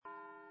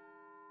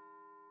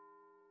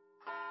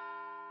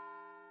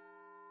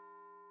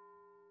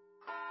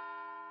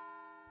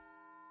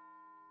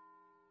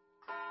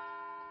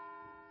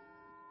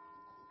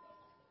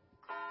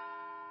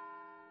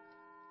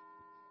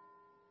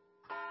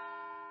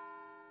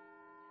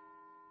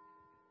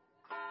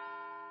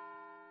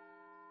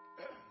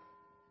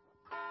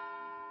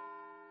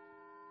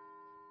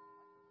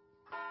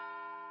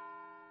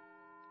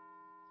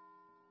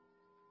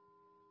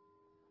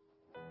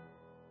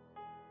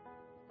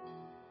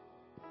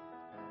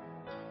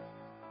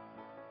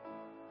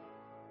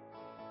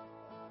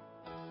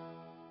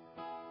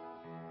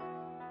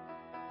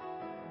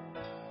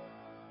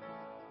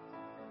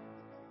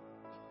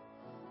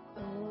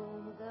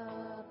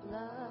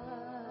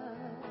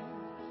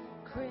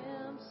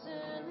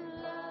crimson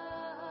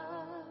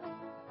love,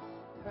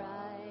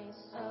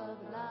 price of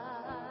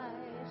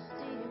life's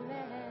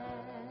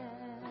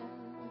demand,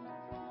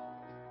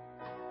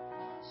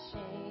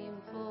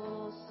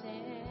 shameful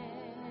sin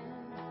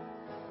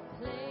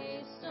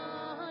placed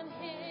on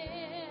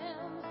him,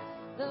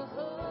 the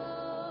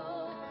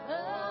hope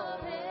of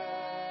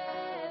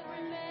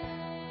every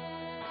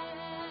man.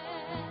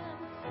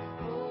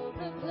 Oh,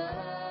 the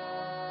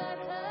blood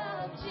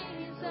of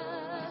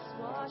Jesus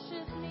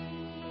washes me.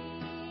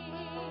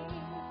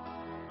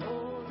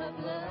 Oh, the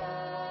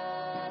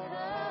blood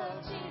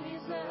of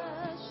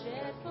Jesus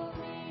shed for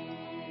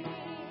me.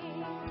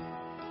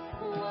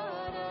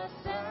 What a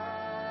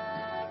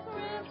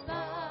sacrifice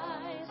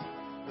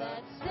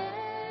that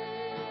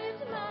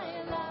saved my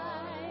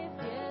life.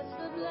 Yes,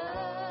 the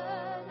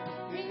blood,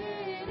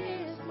 it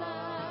is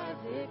my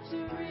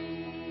victory.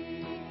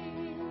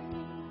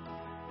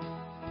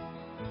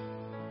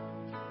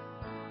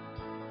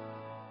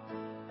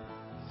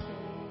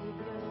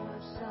 Savior,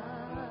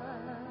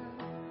 Son,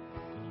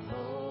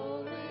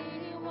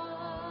 Holy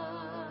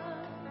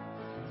One,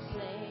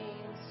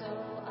 slain so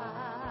I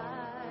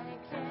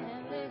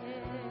can live.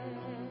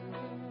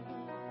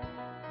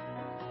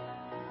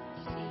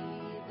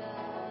 See the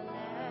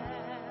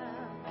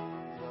Lamb,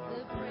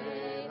 the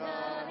great I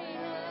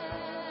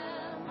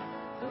am,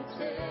 who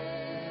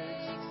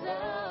takes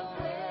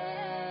away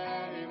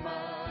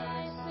my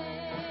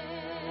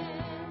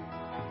sin.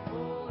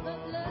 Oh, the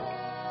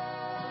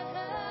blood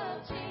of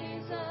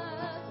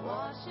Jesus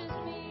washes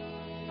me.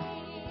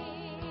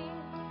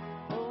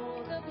 Oh,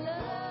 the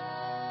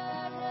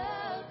blood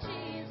of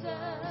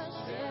Jesus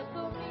shed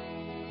for me.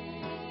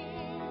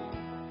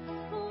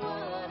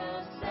 What a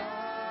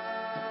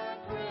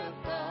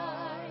sacrifice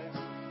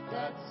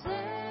that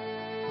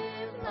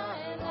saved my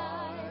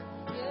life.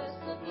 Yes,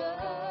 the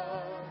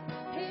blood,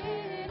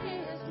 it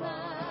is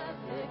my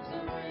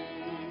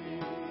victory.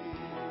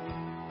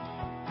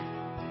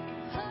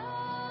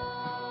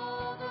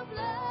 Oh, the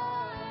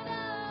blood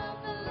of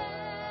the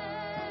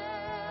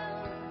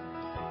Lamb.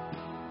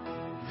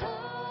 Oh,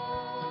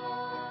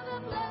 the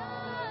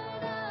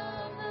blood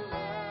of the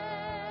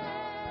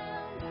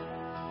Lamb.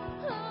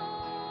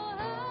 Oh,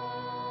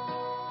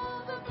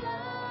 the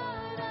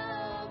blood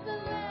of the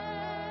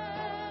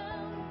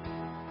Lamb.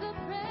 The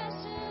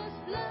precious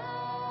blood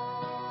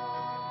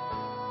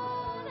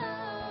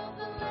of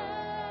the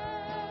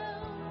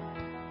Lamb.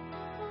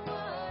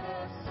 What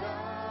a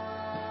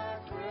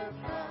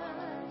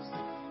sacrifice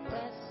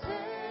that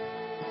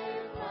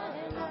saved my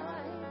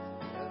life.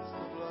 Yes,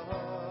 the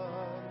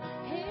blood.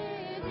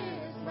 It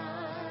is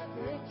my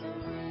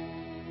victory.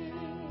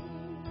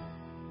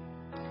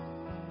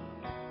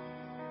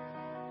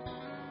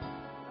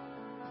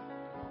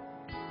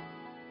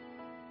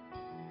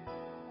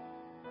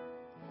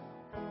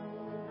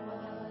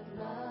 What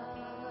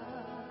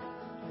love,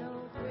 no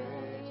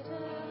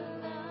greater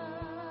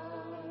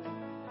love,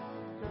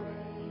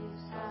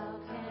 grace, how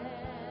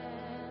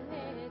can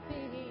it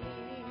be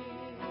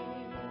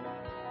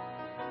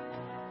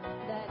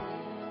that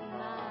in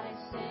my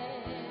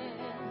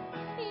sin,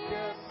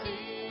 yes,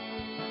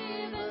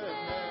 even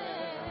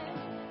then,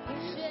 He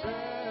shed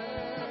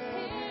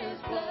His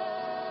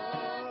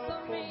blood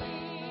for me.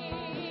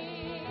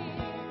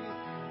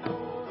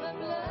 Oh, the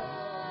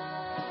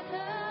blood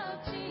of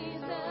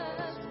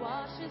Jesus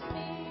washes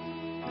me.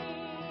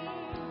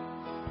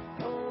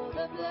 Oh,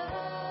 the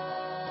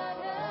blood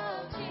of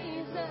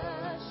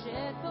Jesus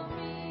shed for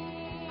me.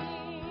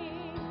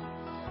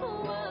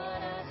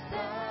 What a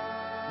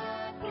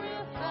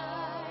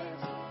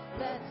sacrifice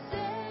that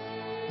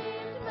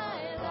saved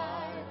my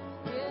life.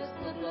 Yes,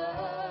 the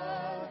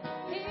blood,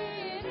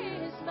 it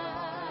is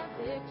my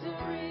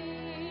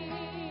victory.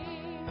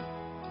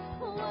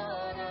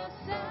 What a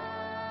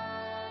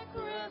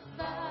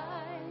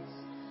sacrifice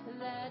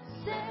that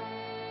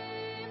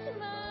saved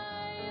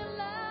my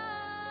life.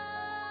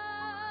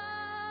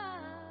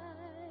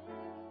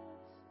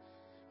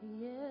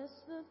 Yes,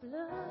 the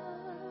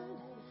blood,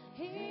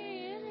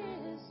 it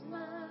is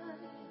my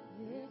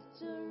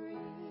victory.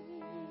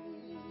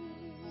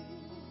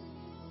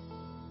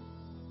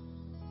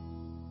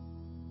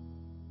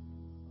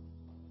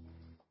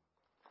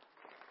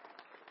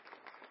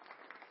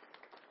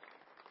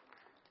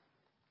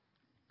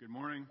 Good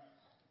morning.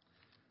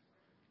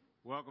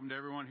 Welcome to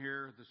everyone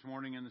here this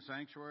morning in the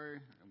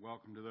sanctuary, and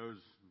welcome to those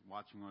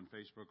watching on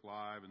Facebook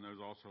Live and those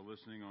also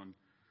listening on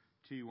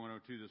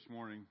T102 this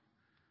morning.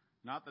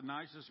 Not the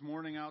nicest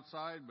morning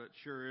outside, but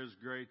sure is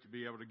great to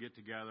be able to get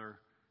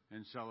together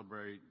and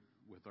celebrate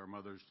with our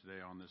mothers today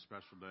on this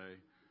special day.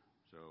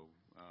 So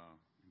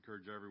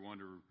encourage everyone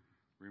to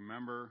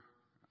remember,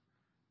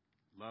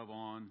 love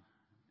on,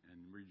 and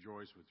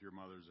rejoice with your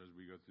mothers as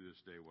we go through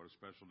this day. What a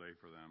special day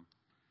for them.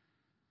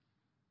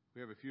 We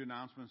have a few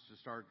announcements to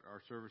start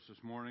our service this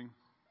morning.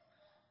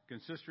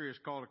 Consistory has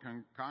called a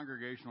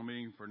congregational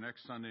meeting for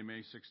next Sunday,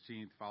 May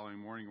 16th, following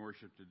morning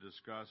worship to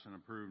discuss and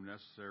approve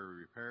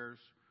necessary repairs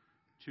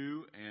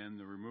to and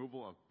the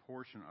removal of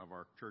portion of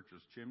our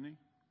church's chimney.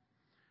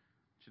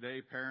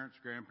 Today, parents,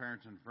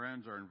 grandparents, and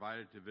friends are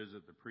invited to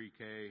visit the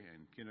pre-K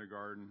and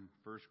kindergarten,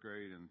 first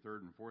grade, and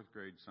third and fourth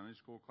grade Sunday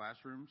school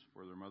classrooms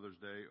for their Mother's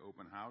Day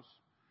open house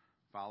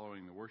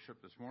following the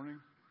worship this morning.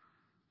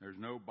 There's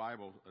no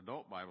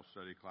adult Bible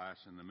study class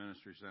in the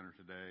Ministry Center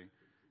today.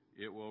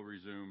 It will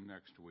resume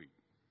next week.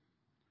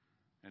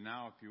 And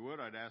now, if you would,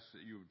 I'd ask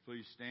that you would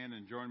please stand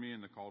and join me in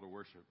the call to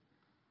worship.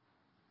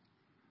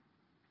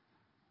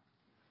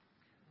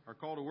 Our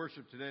call to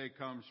worship today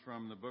comes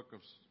from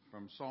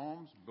from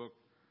Psalms, book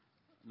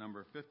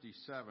number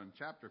 57,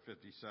 chapter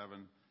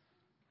 57,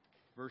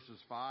 verses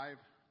 5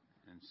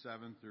 and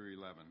 7 through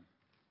 11.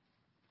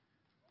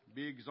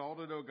 Be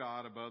exalted, O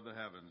God, above the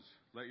heavens.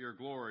 Let your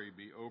glory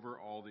be over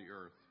all the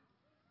earth.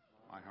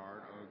 My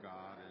heart, O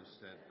God, is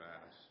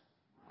steadfast.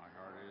 My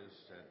heart is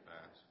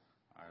steadfast.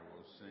 I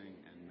will sing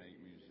and make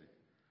music.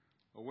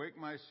 Awake,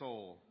 my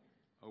soul.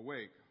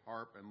 Awake,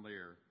 harp and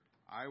lyre.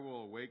 I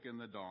will awaken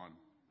the dawn.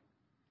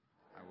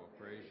 I will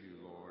praise you,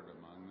 Lord,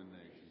 among the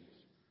nations.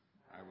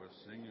 I will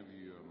sing of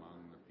you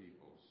among the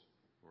peoples.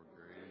 For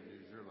great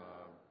is your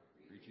love,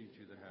 reaching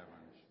to the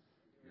heavens.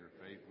 Your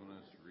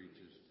faithfulness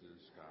reaches to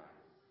the sky.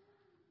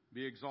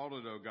 Be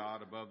exalted, O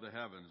God, above the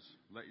heavens.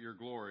 Let your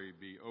glory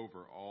be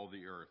over all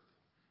the earth.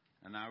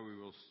 And now we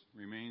will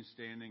remain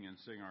standing and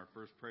sing our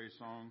first praise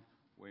song,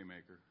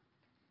 Waymaker.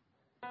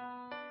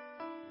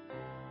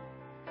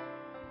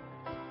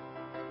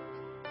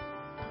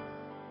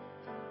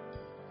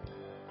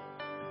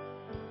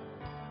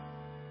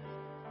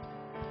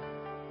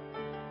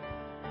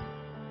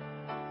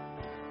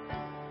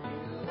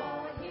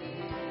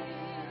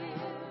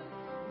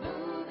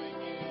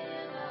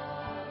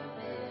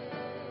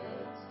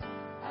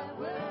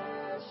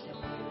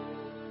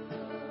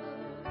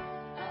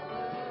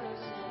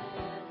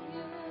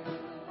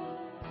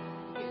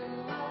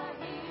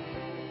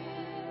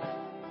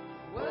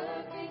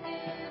 Working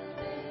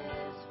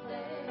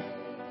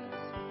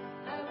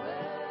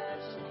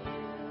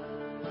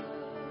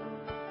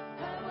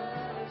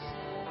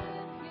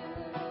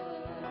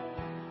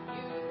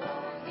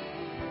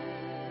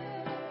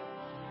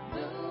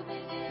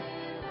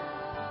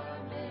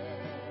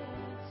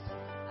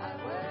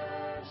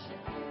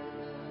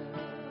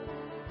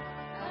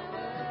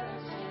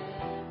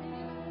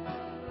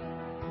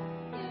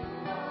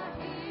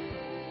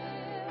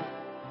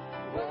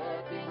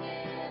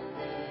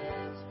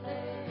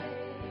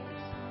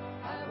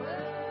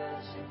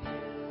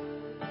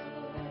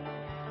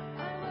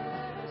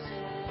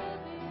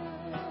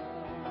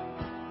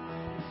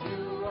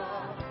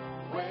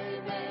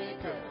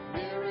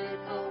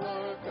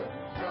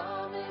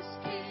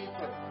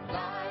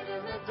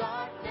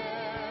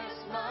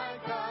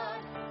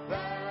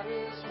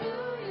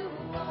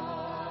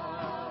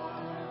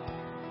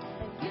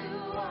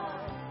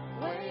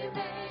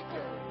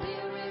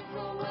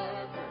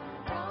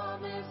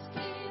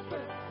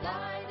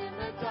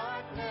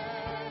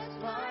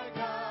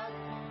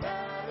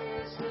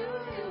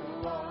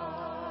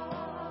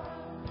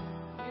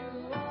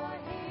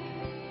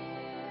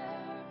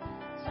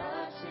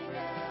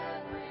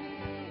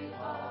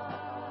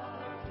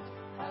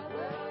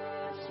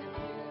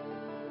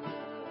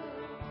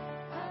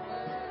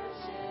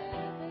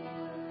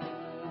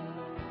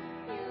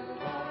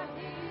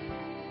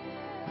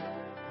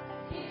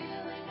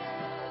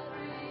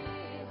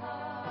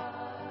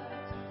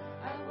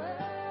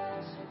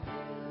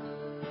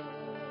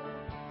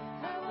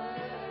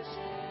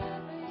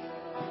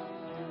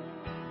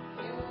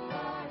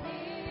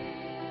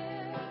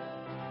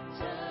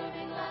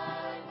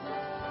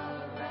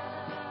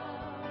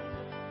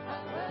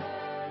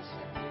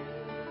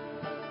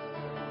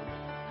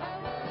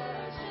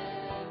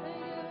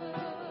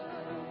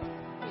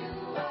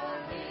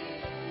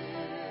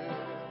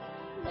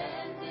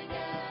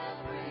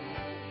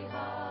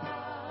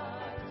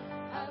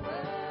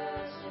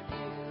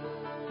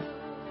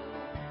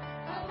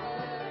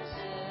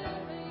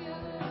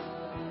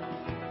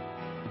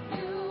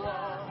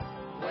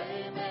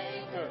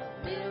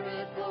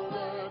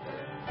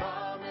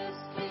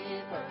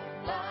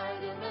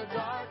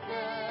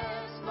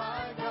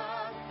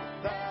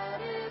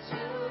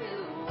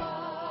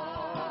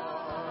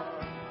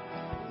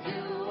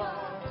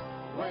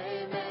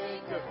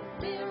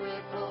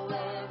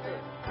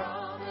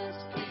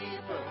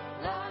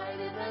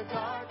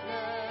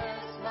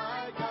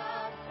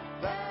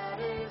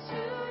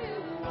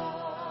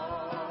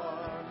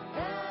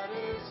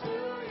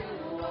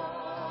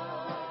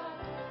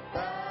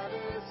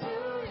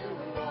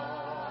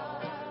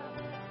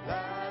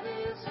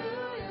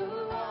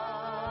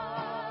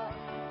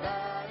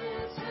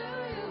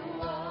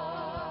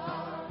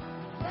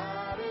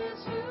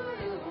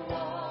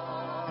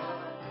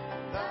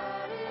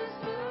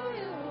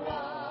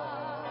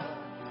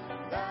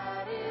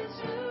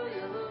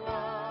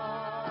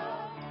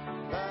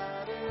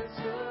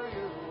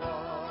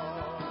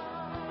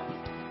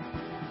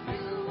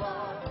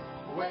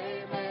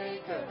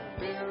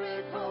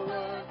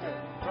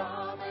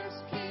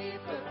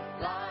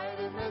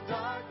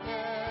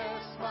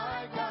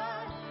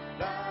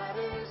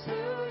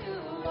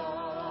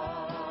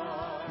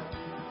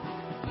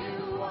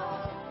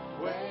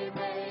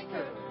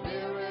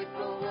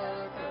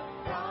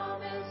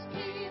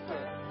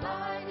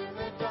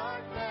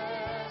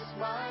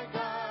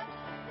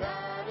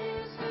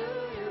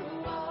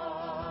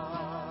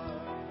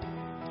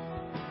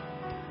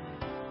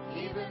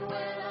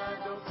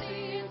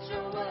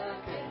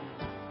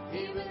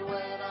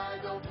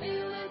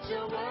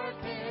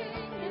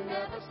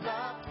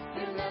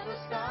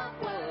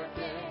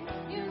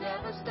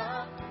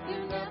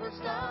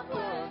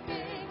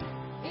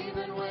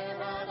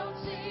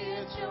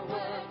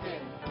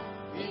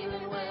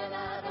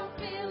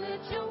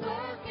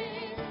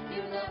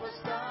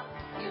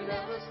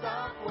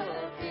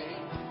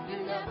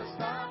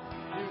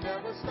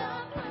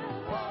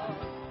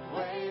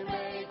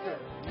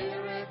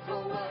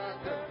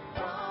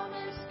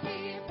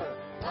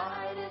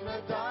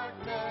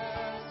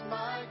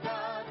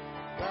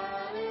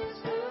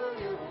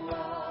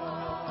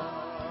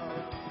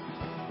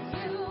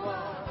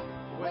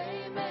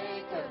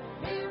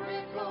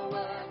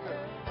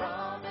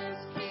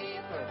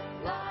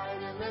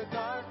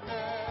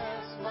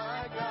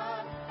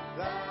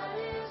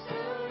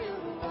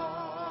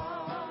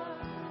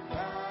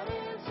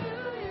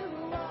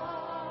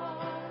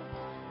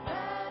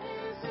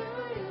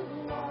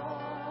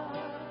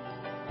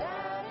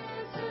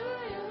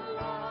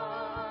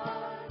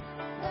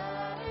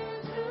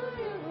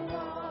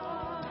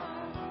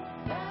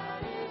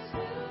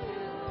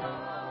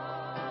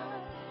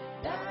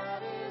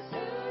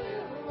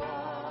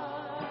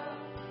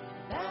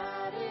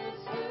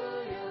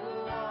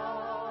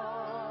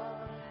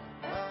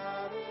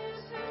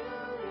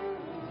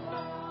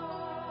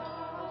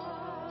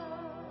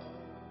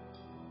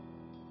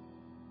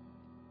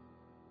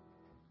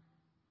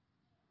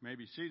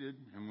be seated,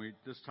 and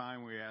this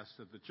time we ask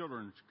that the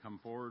children come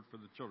forward for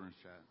the children's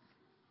chat.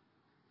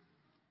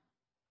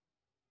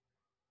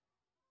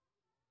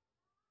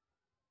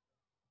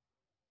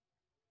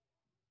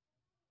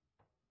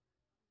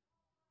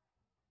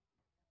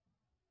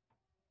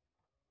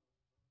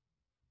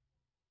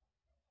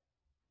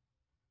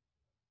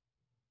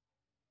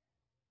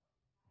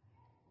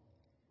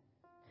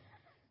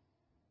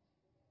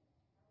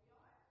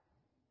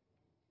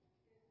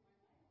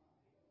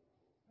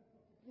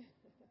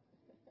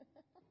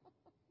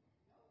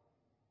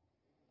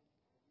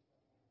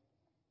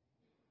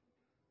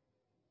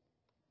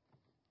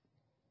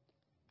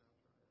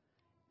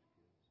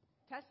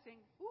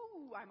 Testing.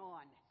 Ooh, I'm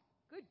on.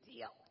 Good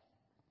deal.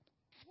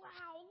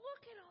 Wow,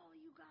 look at all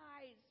you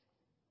guys.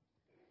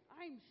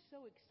 I'm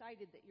so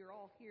excited that you're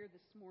all here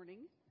this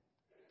morning.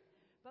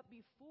 But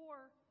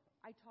before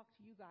I talk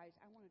to you guys,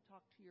 I want to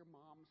talk to your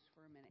moms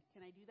for a minute. Can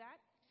I do that?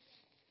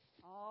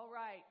 All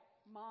right,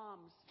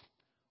 moms,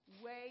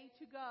 way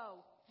to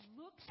go.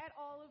 Look at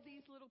all of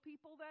these little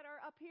people that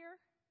are up here.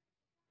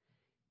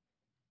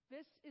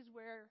 This is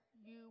where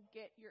you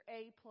get your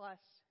A+.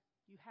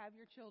 You have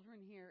your children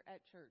here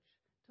at church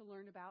to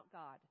learn about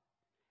God.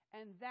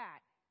 And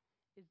that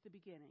is the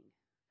beginning.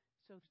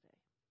 So,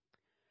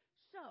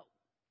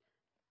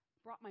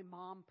 brought my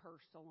mom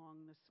purse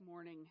along this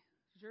morning.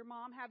 Does your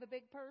mom have a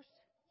big purse?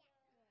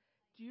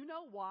 Do you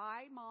know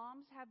why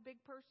moms have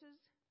big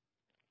purses?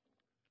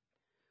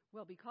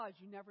 Well, because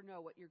you never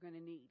know what you're going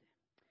to need.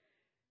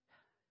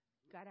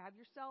 Got to have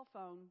your cell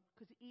phone,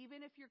 because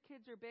even if your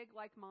kids are big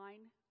like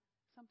mine,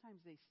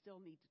 sometimes they still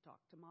need to talk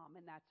to mom,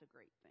 and that's a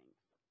great thing.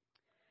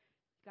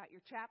 Got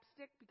your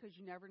chapstick, because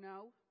you never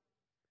know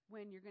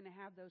when you're going to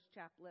have those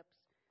chapped lips,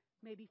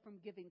 maybe from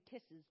giving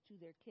kisses to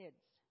their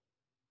kids.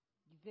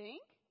 You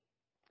think?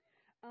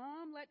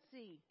 Let's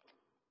see.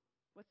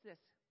 What's this?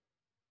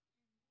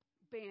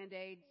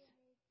 Band-Aids.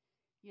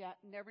 Yeah,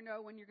 never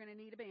know when you're going to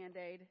need a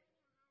Band-Aid.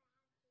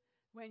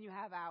 When you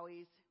have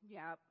owies.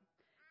 Yep.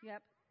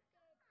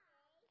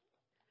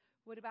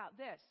 What about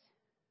this?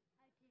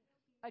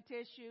 A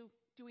tissue.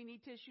 Do we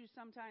need tissues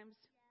sometimes?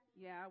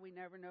 Yeah, we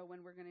never know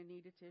when we're going to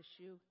need a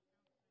tissue.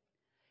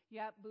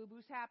 Yep,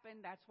 boo-boos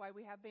happen. That's why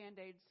we have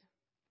Band-Aids.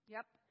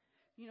 Yep.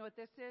 You know what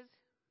this is?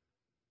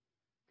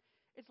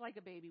 It's like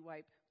a baby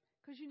wipe,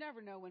 because you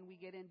never know when we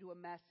get into a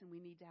mess and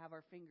we need to have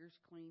our fingers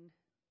cleaned.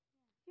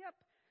 Yep.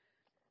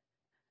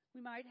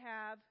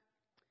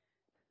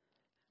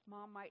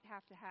 Mom might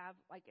have to have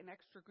like an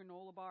extra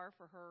granola bar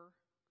for her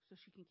so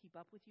she can keep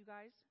up with you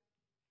guys.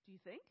 Do you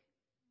think?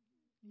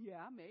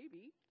 Yeah,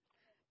 maybe.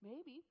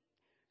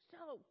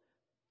 So,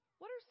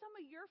 what are some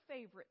of your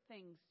favorite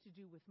things to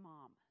do with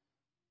mom?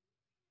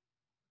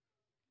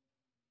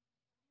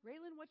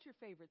 Raylan, what's your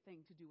favorite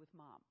thing to do with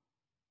mom?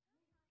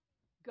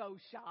 Go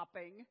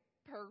shopping.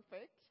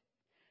 Perfect.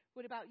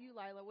 What about you,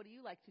 Lila? What do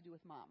you like to do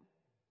with mom?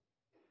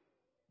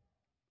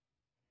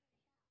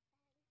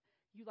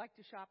 You like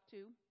to shop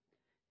too?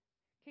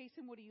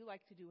 Kason, what do you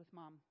like to do with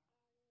mom?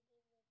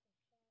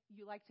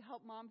 You like to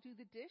help mom do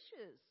the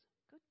dishes.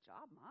 Good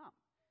job, Mom.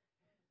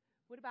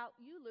 What about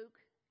you, Luke?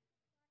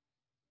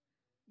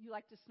 You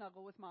like to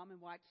snuggle with Mom and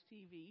watch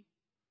TV.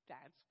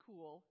 That's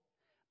cool.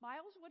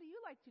 Miles, what do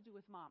you like to do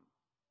with Mom?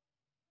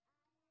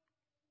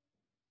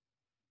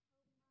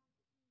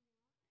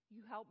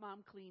 You help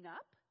Mom clean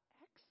up?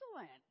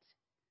 Excellent.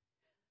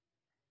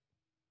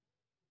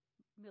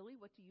 Millie,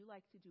 what do you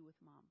like to do with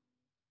Mom?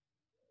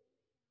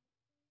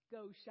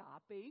 Go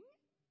shopping?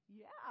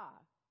 Yeah.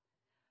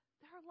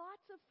 There are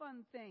lots of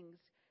fun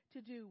things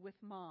to do with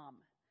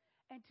Mom.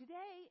 And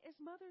today is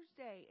Mother's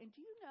Day. And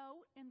do you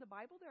know, in the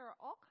Bible, there are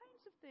all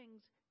kinds of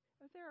things.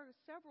 There are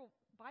several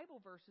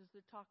Bible verses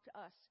that talk to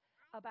us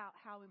about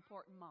how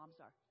important moms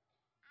are.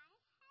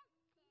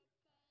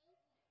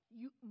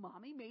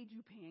 Mommy made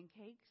you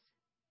pancakes?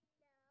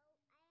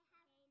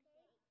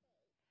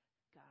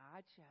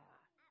 Gotcha.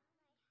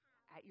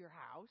 At your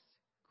house?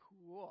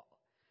 Cool.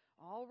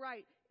 All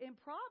right. In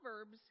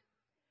Proverbs,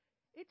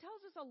 it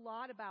tells us a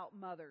lot about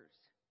mothers.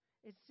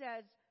 It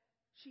says,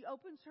 she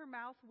opens her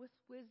mouth with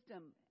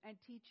wisdom, and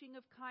teaching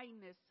of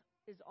kindness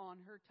is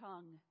on her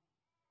tongue.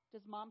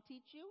 Does Mom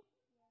teach you?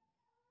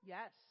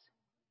 Yes.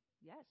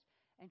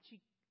 And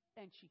she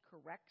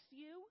corrects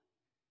you.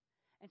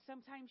 And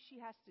sometimes she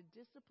has to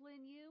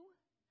discipline you.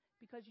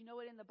 Because you know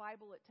what, in the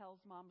Bible it tells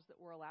moms that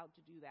we're allowed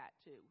to do that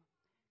too.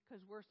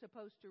 Because we're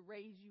supposed to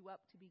raise you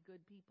up to be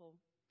good people.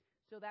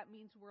 So that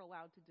means we're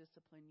allowed to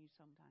discipline you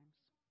sometimes.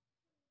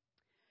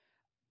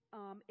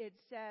 It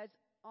says,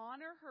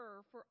 honor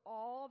her for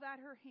all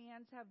that her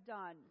hands have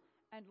done,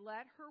 and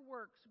let her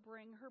works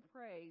bring her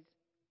praise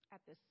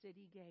at the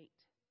city gate.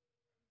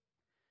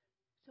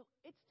 So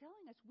it's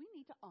telling us we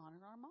need to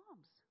honor our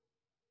moms.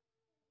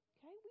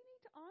 Okay? We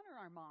need to honor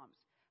our moms.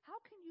 How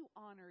can you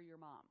honor your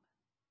mom?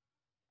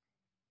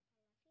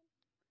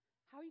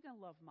 How are you going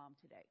to love Mom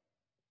today?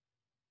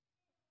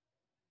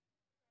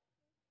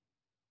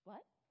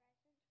 What?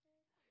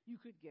 You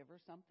could give her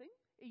something.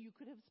 You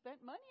could have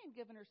spent money and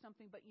given her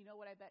something, but you know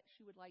what I bet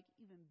she would like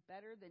even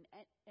better than,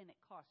 and it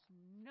costs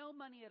no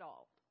money at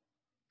all.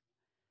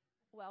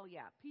 Well,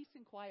 yeah, peace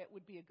and quiet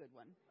would be a good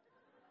one.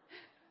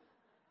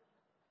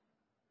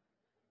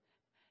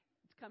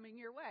 It's coming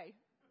your way.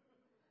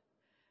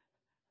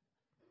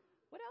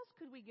 What else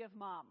could we give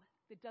Mom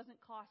that doesn't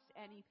cost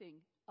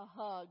anything? A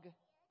hug.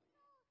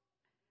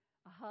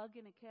 A hug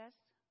and a kiss.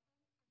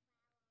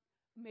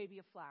 Maybe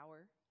a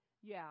flower.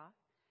 Yeah.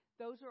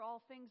 Those are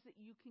all things that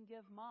you can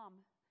give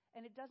Mom,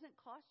 and it doesn't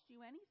cost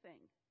you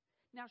anything.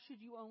 Now, should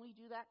you only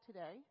do that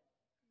today?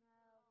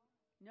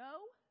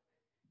 No?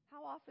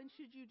 How often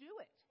should you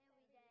do it?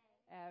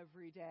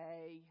 Every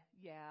day.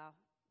 Yeah.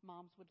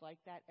 Moms would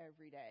like that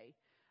every day.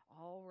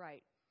 All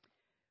right.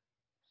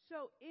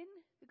 So in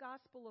the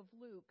Gospel of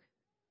Luke,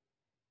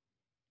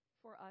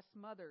 for us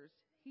mothers,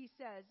 he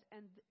says,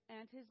 and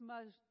his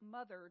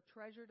mother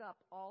treasured up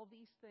all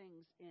these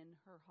things in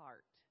her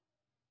heart.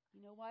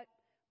 You know what?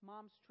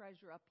 Moms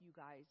treasure up you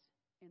guys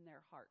in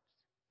their hearts.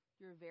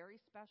 You're very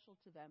special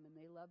to them, and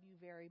they love you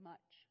very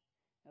much.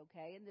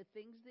 Okay? And the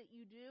things that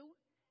you do,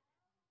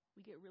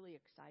 we get really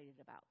excited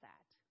about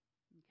that.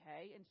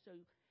 Okay? And so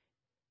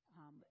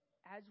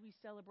as we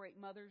celebrate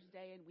Mother's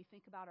Day and we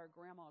think about our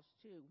grandmas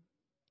too,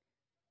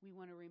 we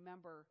want to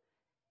remember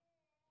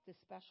the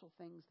special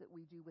things that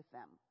we do with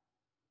them.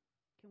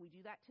 Can we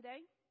do that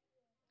today?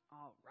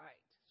 All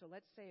right. So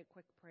let's say a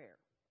quick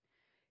prayer.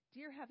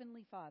 Dear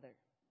Heavenly Father,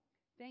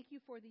 thank you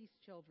for these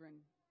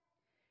children.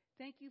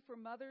 Thank you for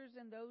mothers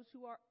and those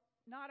who are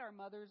not our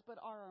mothers, but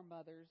are our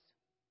mothers.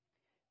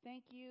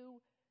 Thank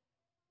you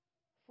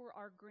for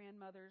our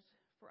grandmothers,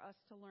 for us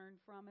to learn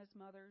from as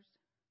mothers.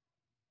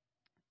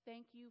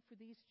 Thank you for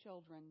these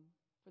children,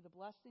 for the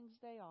blessings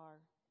they are.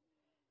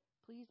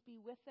 Please be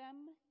with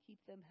them, keep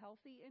them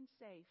healthy and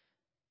safe.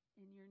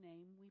 In your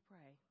name we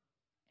pray.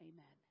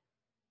 Amen.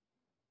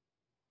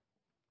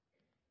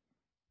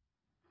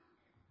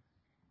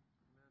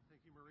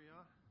 Thank you,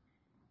 Maria.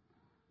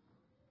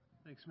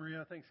 Thanks,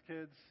 Maria. Thanks,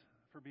 kids,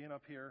 for being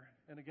up here.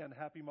 And again,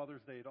 happy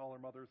Mother's Day to all our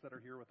mothers that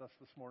are here with us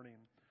this morning.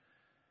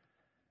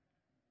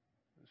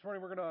 This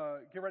morning we're going to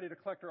get ready to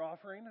collect our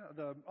offering.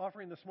 The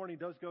offering this morning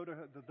does go to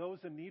the Those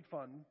in Need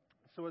Fund.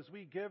 So as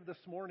we give this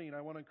morning,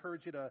 I want to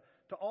encourage you to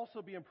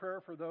also be in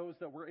prayer for those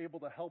that we're able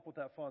to help with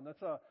that fund.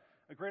 That's a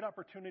great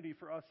opportunity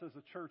for us as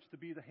a church to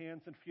be the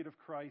hands and feet of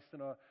Christ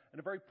in a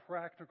very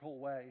practical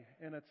way.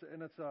 And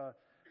it's a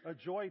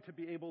joy to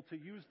be able to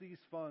use these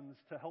funds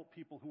to help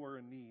people who are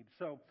in need.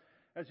 So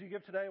as you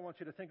give today, I want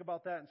you to think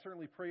about that and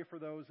certainly pray for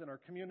those in our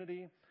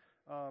community,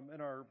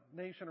 in our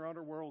nation, around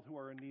our world who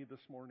are in need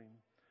this morning.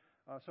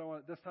 So I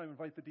want this time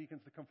invite the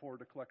deacons to come forward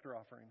to collect our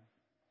offering.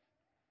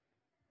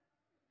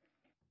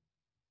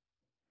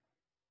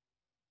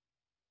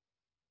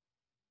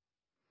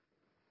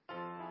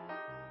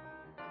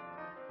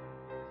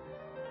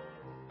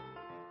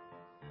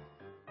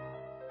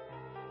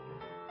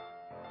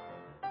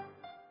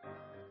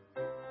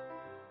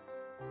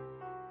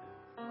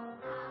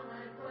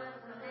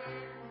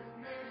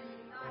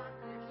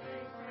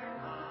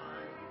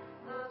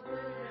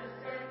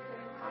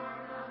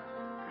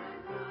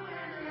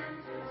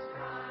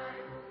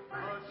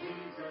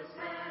 Jesus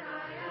said,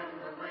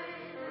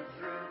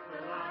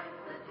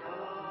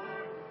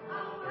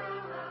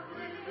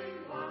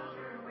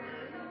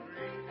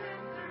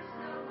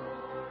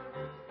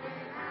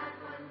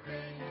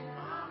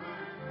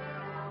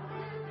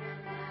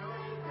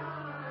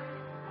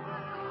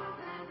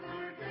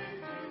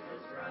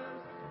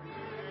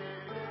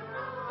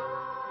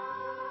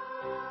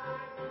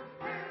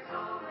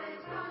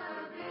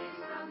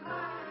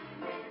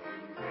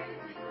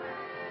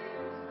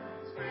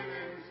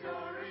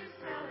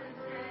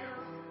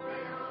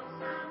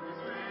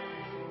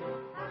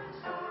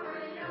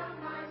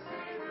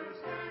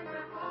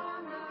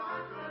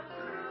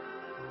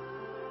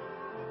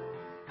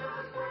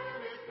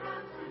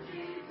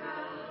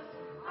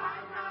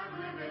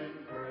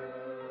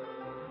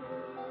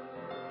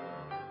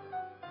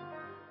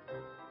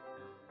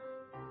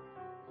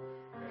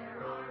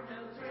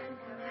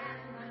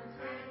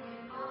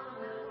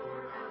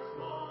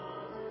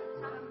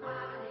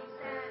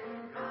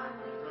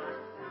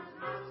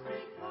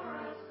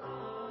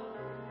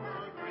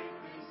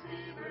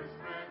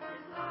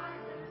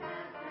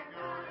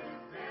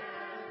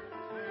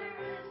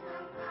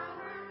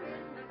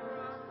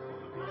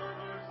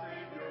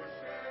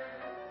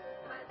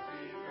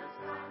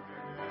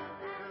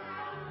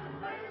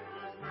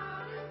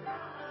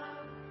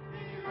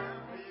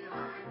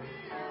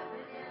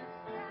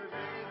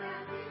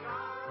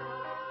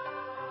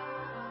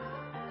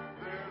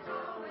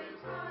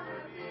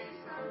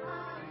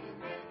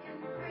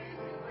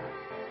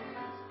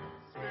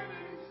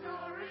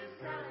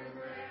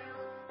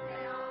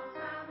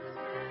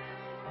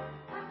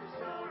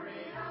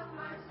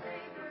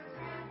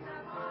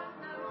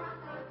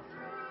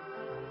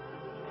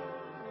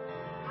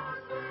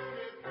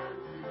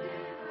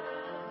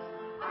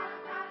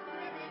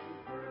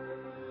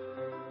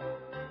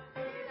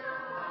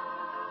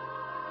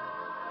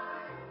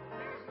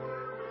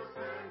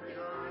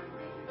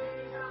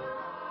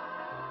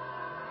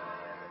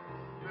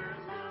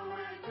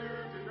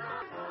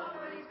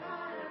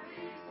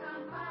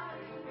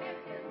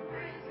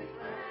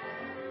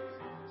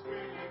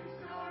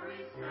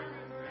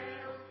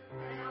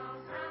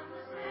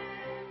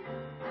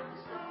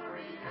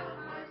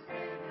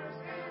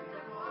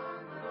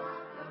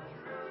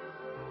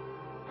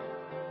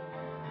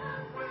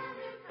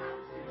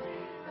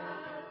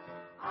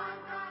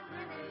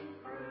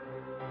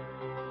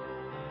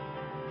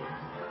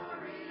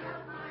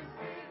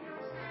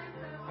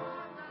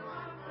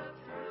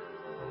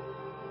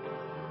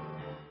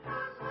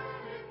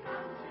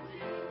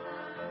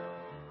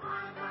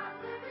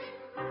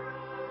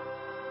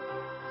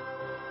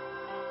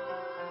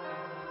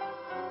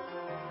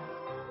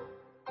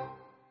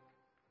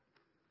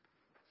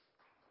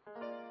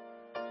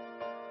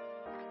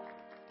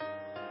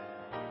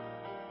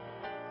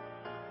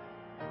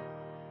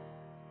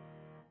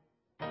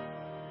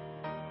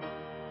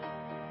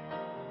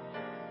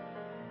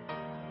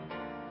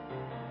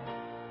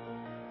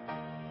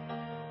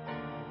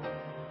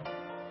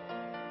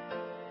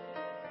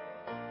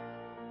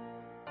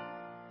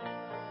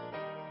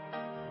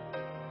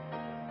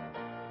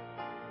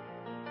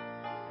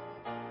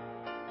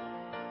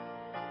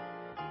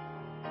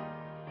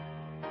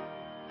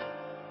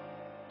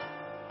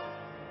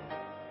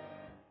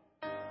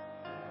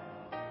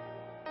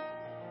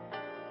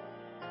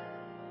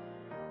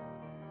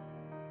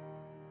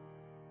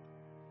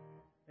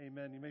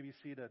 Amen. You may be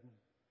seated.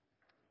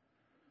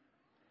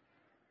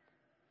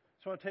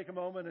 So I want to take a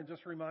moment and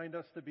just remind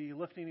us to be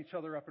lifting each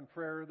other up in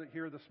prayer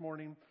here this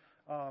morning.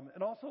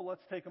 And also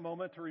let's take a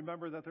moment to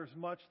remember that there's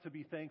much to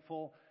be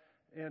thankful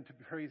and to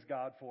praise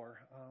God for.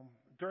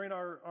 During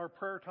our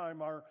prayer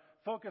time, our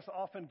focus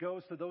often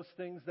goes to those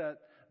things that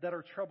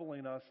are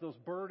troubling us, those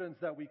burdens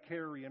that we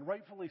carry. And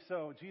rightfully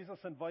so, Jesus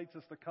invites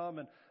us to come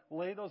and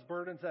lay those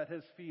burdens at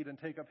His feet and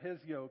take up His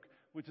yoke,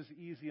 which is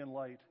easy and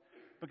light.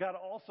 But God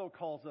also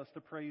calls us to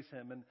praise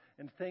Him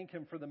and thank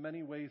Him for the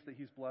many ways that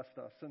He's blessed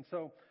us. And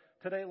so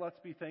today, let's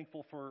be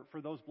thankful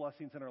for those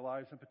blessings in our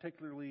lives, and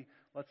particularly,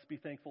 let's be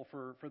thankful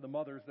for the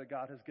mothers that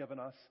God has given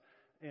us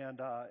and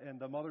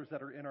the mothers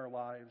that are in our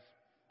lives.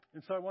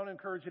 And so I want to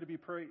encourage you to be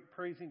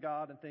praising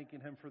God and thanking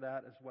Him for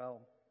that as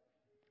well.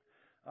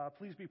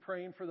 Please be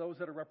praying for those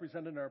that are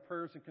represented in our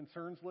prayers and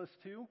concerns list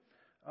too,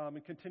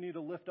 and continue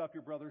to lift up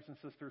your brothers and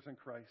sisters in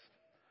Christ.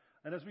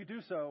 And as we do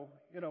so,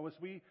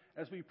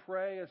 as we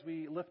pray, as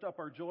we lift up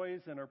our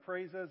joys and our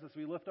praises, as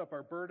we lift up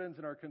our burdens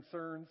and our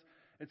concerns,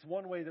 it's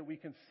one way that we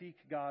can seek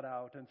God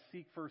out and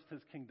seek first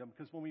His kingdom.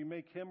 Because when we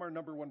make Him our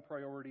number one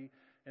priority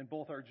in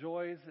both our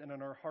joys and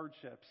in our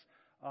hardships,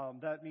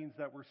 that means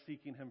that we're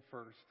seeking Him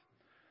first.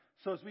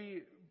 So as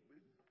we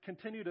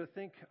continue to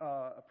think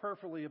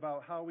prayerfully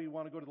about how we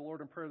want to go to the Lord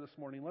in prayer this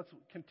morning, let's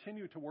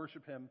continue to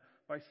worship Him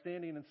by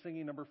standing and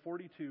singing number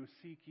 42,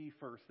 Seek Ye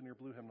First, in your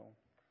blue hymnal.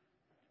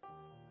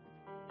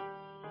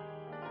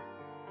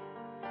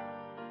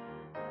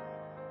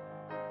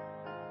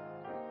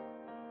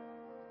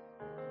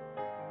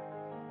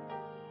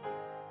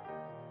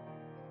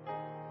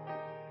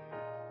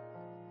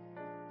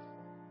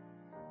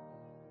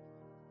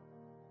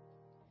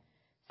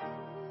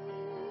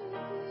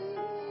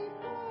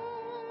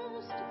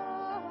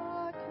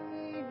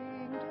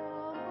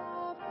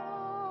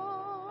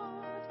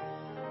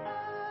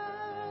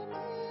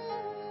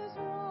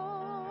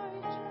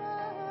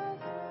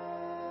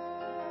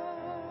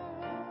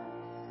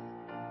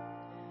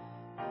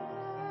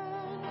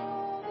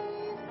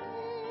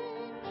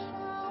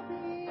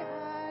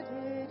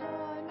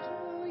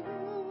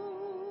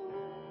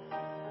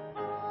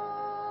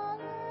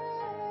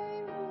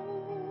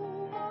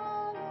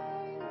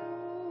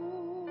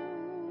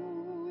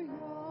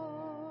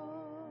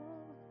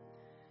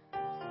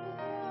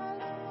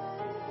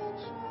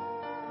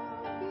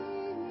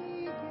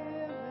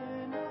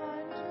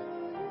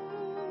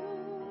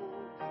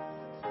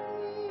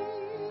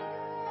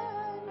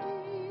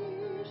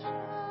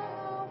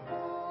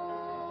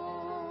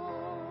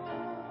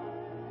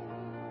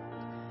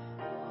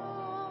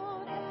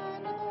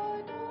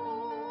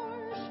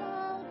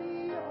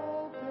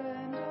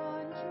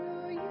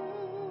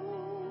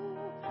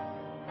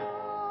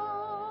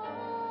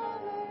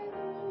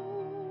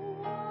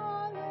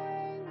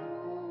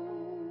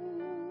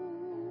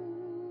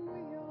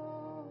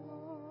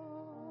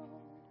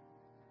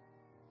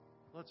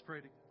 Let's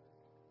pray together.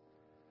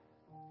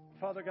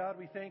 Father God,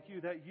 we thank You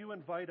that You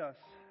invite us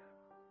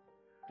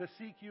to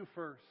seek You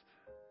first.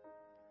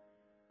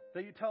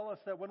 That You tell us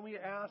that when we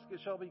ask, it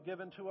shall be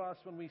given to us.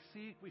 When we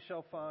seek, we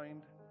shall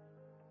find.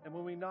 And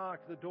when we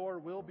knock, the door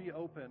will be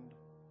opened.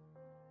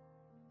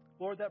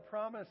 Lord, that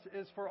promise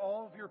is for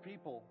all of Your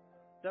people.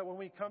 That when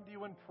we come to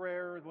You in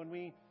prayer, when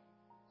we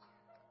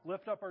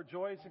lift up our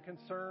joys and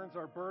concerns,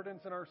 our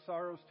burdens and our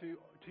sorrows to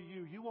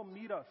You, You will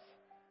meet us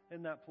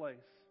in that place.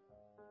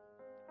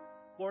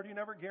 Lord, You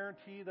never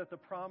guarantee that the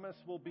promise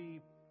will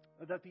be,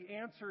 that the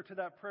answer to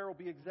that prayer will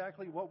be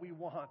exactly what we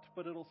want,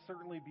 but it'll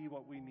certainly be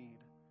what we need.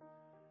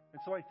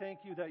 And so I thank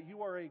You that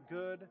You are a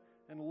good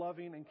and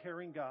loving and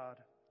caring God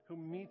who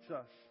meets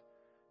us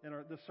in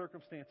the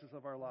circumstances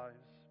of our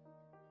lives.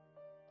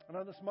 And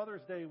on this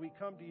Mother's Day, we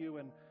come to You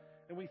and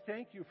we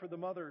thank You for the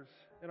mothers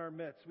in our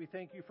midst. We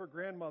thank You for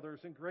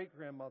grandmothers and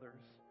great-grandmothers.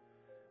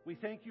 We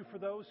thank You for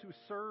those who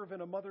serve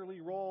in a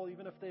motherly role,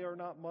 even if they are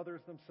not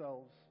mothers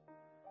themselves.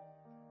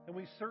 And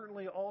we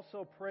certainly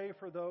also pray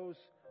for those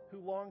who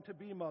long to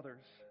be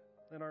mothers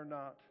and are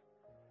not,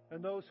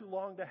 and those who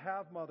long to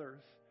have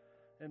mothers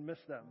and miss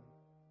them.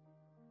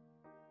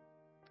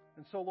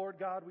 And so, Lord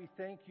God, we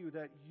thank You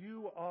that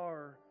You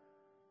are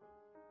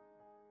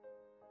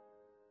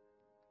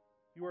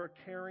a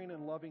caring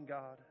and loving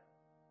God.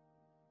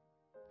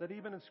 That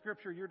even in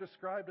Scripture, You're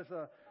described as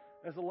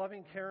a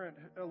loving parent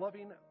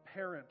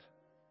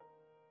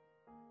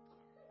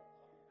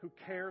who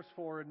cares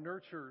for and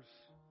nurtures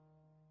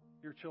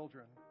Your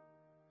children.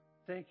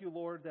 Thank You,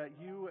 Lord, that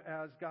You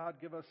as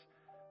God give us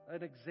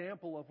an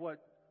example of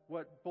what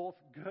both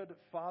good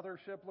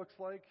fatherhood looks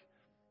like,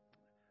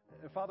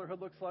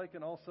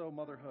 and also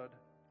motherhood.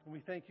 And we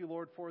thank You,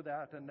 Lord, for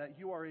that, and that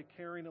You are a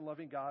caring and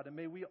loving God. And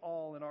may we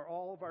all, in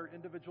all of our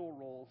individual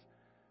roles,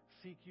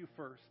 seek You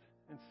first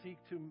and seek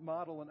to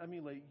model and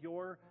emulate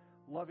Your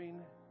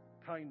loving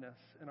kindness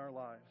in our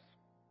lives.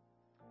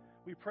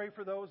 We pray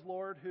for those,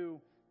 Lord, who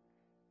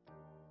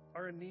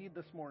are in need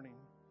this morning.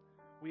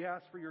 We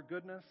ask for Your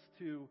goodness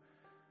to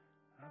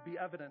be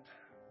evident.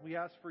 We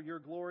ask for Your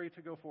glory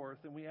to go forth.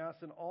 And we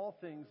ask in all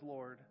things,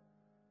 Lord,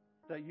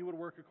 that You would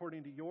work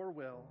according to Your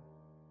will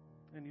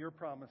and your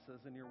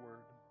promises in your word.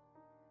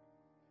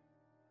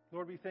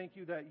 Lord, we thank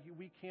you that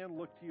we can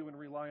look to you and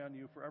rely on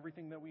you for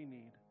everything that we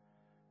need.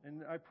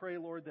 And I pray,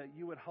 Lord, that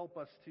you would help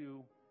us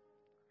to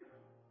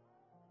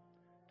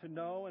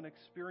know and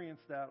experience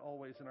that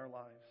always in our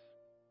lives.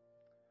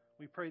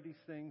 We pray these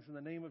things in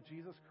the name of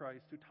Jesus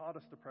Christ, who taught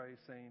us to pray,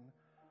 saying,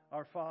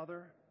 Our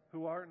Father,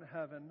 who art in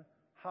heaven,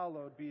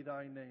 hallowed be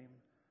thy name.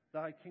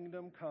 Thy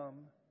kingdom come,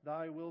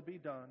 thy will be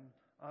done,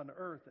 on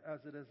earth as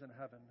it is in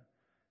heaven.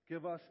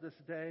 Give us this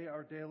day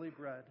our daily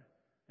bread,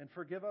 and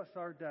forgive us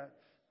our debts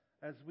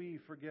as we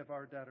forgive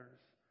our debtors.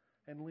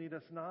 And lead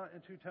us not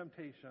into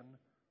temptation,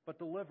 but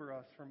deliver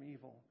us from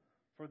evil.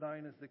 For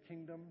thine is the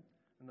kingdom,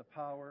 and the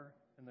power,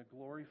 and the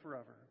glory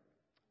forever.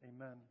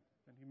 Amen.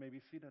 And you may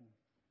be seated.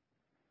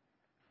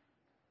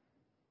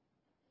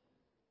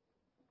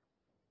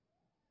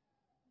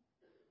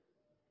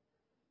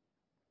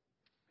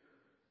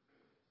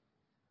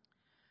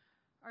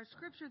 Our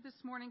scripture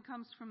this morning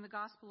comes from the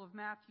Gospel of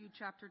Matthew,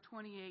 chapter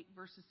 28,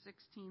 verses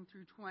 16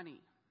 through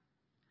 20.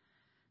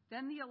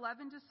 Then the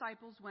 11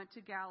 disciples went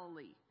to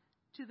Galilee,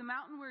 to the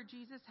mountain where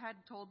Jesus had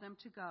told them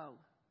to go.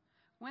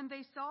 When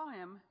they saw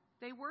him,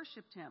 they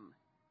worshipped him,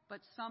 but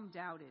some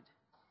doubted.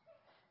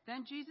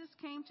 Then Jesus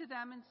came to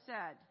them and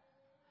said,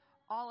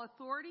 All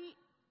authority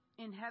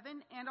in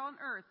heaven and on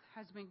earth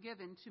has been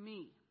given to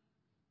me.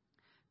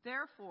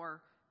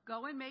 Therefore,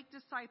 go and make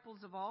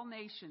disciples of all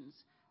nations,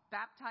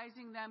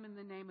 baptizing them in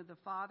the name of the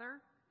Father,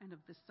 and of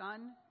the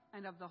Son,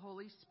 and of the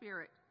Holy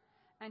Spirit,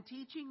 and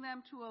teaching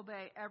them to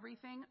obey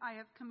everything I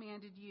have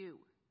commanded you.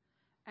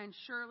 And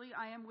surely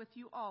I am with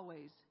you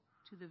always,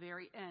 to the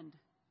very end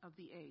of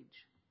the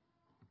age.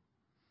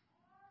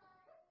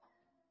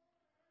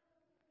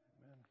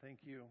 Amen. Thank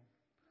you.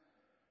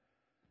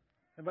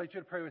 I invite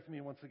you to pray with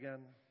me once again.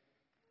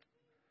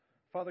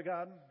 Father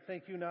God,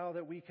 thank you now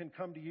that we can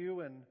come to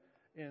you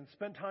and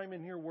spend time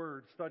in your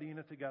word, studying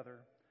it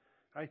together.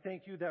 I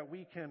thank you that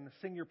we can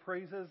sing your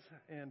praises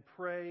and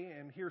pray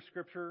and hear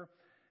scripture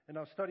and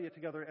now study it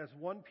together as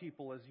one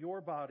people, as your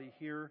body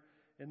here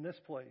in this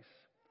place.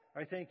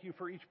 I thank you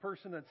for each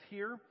person that's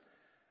here,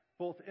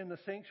 both in the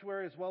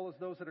sanctuary as well as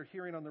those that are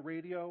hearing on the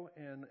radio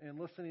and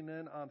listening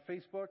in on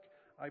Facebook.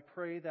 I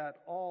pray that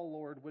all,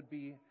 Lord, would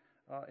be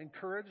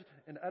encouraged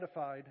and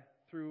edified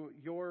through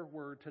your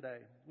word today.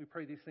 We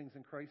pray these things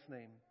in Christ's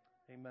name.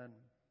 Amen.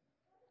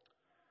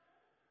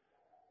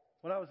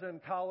 When I was in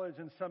college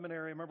and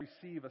seminary, I remember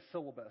we received a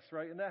syllabus,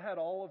 right? And that had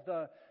all of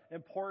the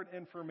important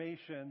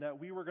information that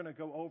we were going to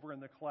go over in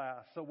the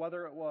class. So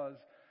whether it was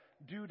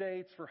due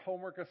dates for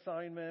homework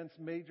assignments,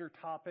 major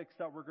topics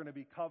that were going to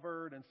be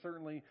covered, and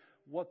certainly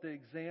what the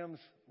exams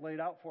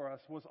laid out for us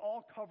was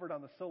all covered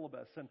on the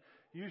syllabus. And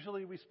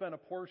usually we spent a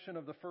portion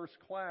of the first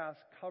class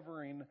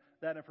covering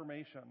that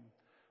information.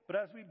 But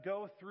as we'd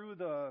go through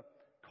the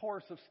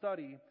course of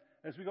study,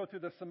 as we go through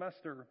the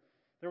semester,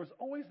 there was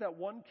always that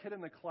one kid in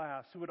the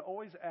class who would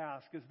always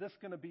ask, is this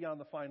going to be on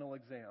the final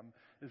exam?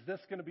 Is this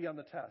going to be on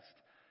the test?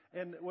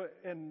 And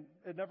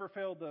it never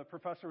failed, the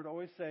professor would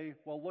always say,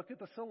 well, look at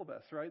the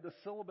syllabus, right? The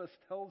syllabus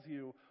tells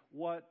you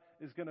what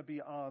is going to be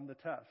on the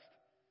test.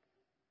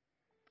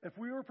 If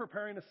we were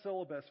preparing a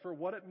syllabus for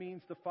what it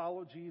means to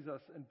follow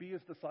Jesus and be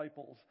his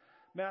disciples,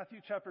 Matthew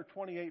chapter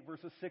 28,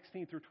 verses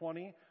 16 through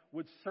 20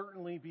 would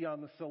certainly be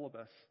on the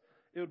syllabus.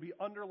 It would be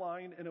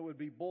underlined and it would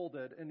be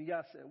bolded, and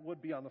yes, it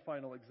would be on the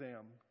final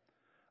exam.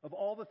 Of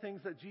all the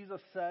things that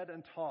Jesus said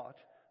and taught,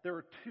 there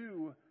are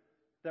two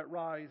that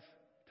rise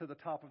to the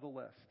top of the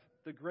list: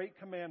 the Great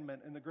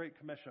Commandment and the Great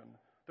Commission.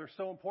 They're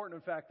so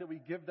important, in fact, that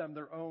we give them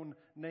their own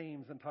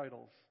names and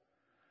titles.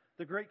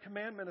 The Great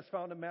Commandment is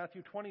found in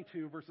Matthew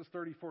 22, verses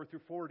 34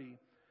 through 40.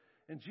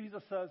 And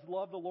Jesus says,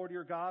 love the Lord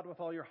your God with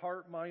all your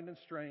heart, mind, and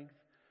strength.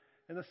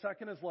 And the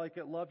second is like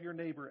it, love your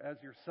neighbor as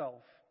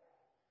yourself.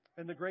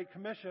 And the Great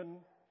Commission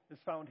is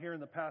found here in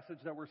the passage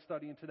that we're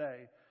studying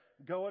today.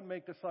 Go and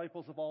make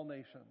disciples of all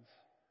nations.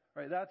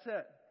 Right? That's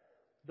it.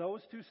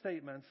 Those two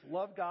statements,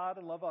 love God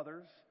and love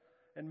others,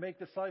 and make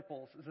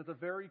disciples, is at the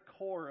very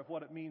core of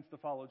what it means to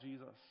follow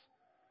Jesus.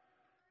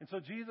 And so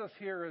Jesus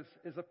here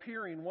is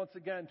appearing once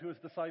again to his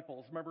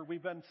disciples. Remember,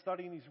 we've been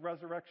studying these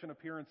resurrection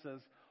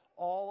appearances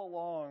all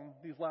along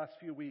these last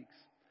few weeks.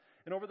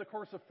 And over the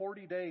course of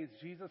 40 days,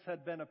 Jesus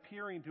had been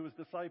appearing to his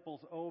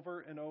disciples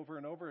over and over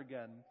and over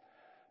again.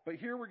 But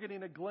here we're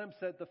getting a glimpse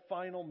at the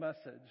final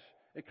message.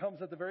 It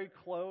comes at the very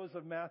close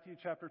of Matthew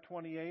chapter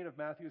 28 of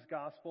Matthew's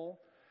gospel.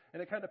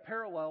 And it kind of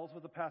parallels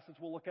with the passage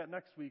we'll look at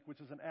next week, which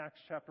is in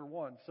Acts chapter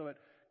 1. So it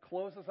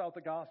closes out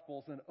the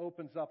gospels and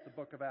opens up the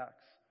book of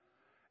Acts.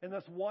 In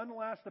this one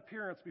last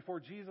appearance before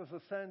Jesus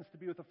ascends to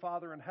be with the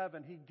Father in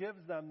heaven, he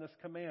gives them this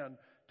command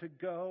to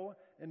go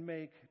and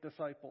make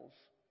disciples.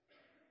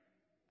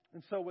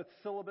 And so with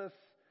syllabus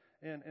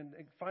and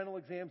final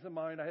exams in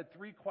mind, I had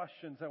three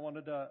questions I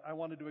wanted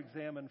to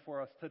examine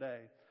for us today.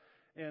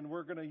 And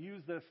we're going to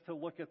use this to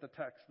look at the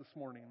text this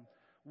morning.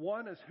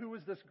 One is, who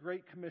is this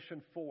Great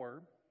Commission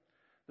for?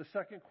 The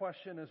second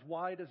question is,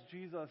 why does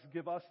Jesus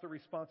give us the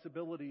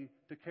responsibility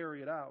to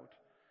carry it out?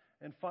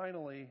 And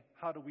finally,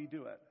 how do we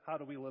do it? How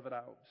do we live it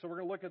out? So we're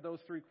going to look at those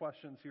three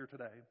questions here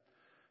today.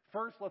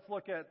 First, let's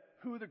look at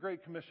who the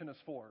Great Commission is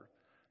for.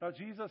 Now,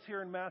 Jesus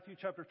here in Matthew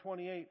chapter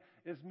 28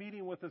 is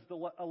meeting with his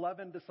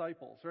 11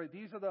 disciples, right?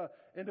 These are the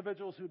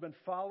individuals who've been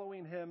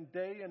following him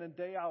day in and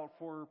day out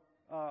for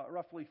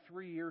roughly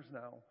 3 years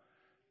now.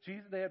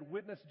 They had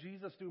witnessed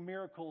Jesus do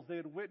miracles. They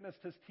had witnessed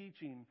his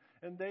teaching.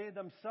 And they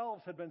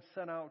themselves had been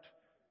sent out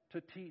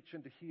to teach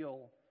and to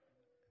heal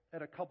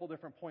at a couple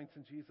different points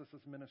in Jesus'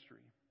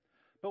 ministry.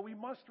 But we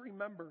must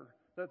remember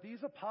that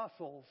these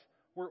apostles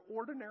were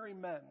ordinary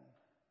men.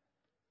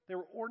 They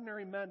were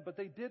ordinary men, but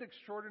they did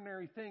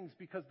extraordinary things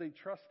because they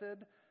trusted,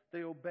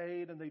 they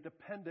obeyed, and they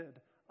depended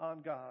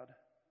on God.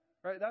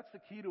 Right? That's the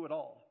key to it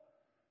all.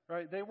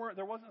 Right? There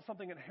wasn't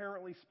something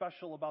inherently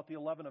special about the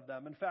 11 of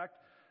them. In fact,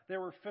 they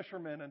were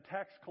fishermen and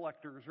tax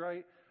collectors,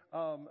 right?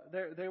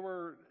 They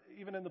were,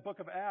 even in the book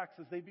of Acts,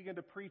 as they begin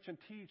to preach and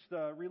teach,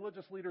 the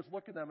religious leaders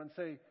look at them and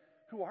say,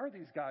 who are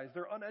these guys?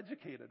 They're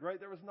uneducated, right?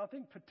 There was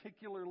nothing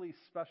particularly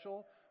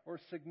special or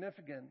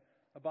significant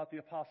about the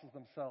apostles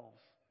themselves.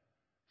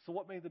 So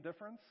what made the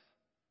difference?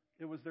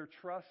 It was their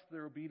trust,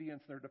 their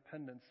obedience, their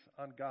dependence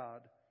on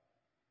God.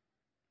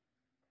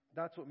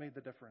 That's what made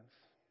the difference.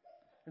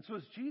 And so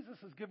as Jesus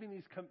is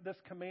giving this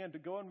command to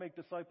go and make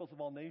disciples of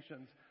all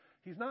nations,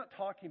 he's not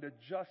talking to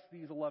just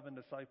these 11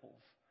 disciples.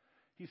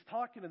 He's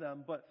talking to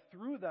them, but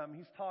through them,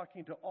 he's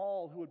talking to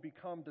all who would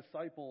become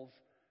disciples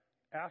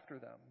after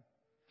them,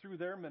 through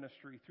their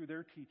ministry, through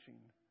their teaching.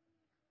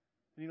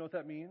 And you know what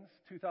that means?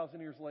 2,000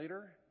 years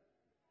later,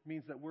 it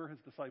means that we're his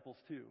disciples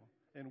too,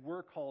 and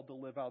we're called to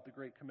live out the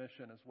Great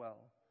Commission as well.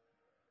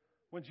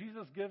 When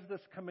Jesus gives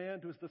this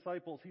command to his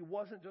disciples, he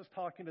wasn't just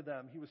talking to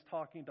them, he was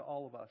talking to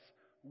all of us.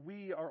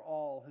 We are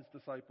all his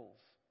disciples.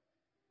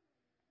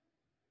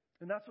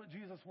 And that's what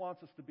Jesus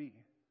wants us to be,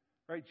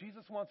 right?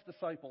 Jesus wants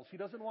disciples. He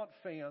doesn't want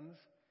fans.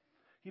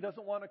 He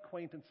doesn't want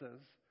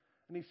acquaintances.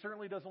 And he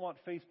certainly doesn't want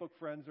Facebook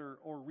friends or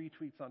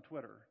retweets on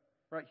Twitter,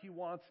 right? He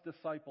wants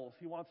disciples.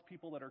 He wants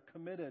people that are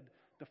committed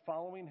to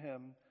following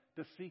him,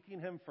 to seeking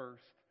him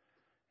first,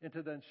 and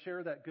to then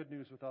share that good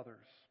news with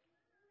others.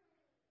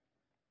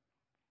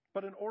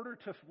 But in order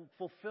to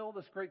fulfill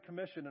this great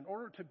commission, in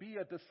order to be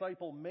a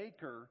disciple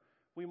maker,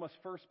 we must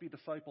first be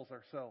disciples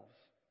ourselves.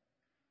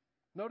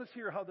 Notice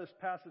here how this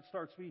passage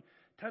starts. We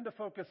tend to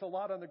focus a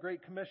lot on the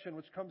Great Commission,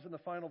 which comes in the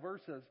final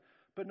verses.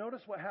 But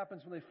notice what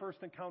happens when they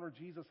first encounter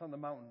Jesus on the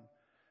mountain.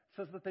 It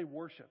says that they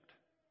worshiped.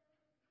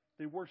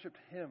 They worshiped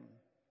him.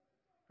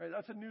 Right?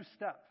 That's a new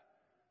step.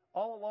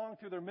 All along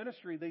through their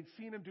ministry, they'd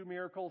seen him do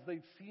miracles.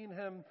 They'd seen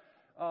him,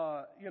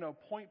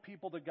 point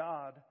people to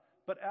God.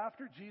 But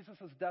after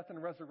Jesus' death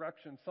and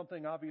resurrection,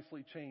 something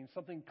obviously changed.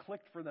 Something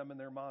clicked for them in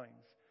their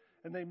minds.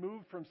 And they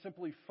moved from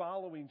simply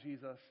following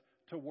Jesus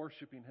to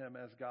worshiping him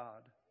as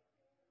God.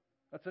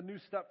 That's a new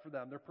step for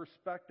them. Their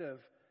perspective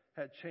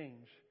had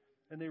changed.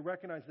 And they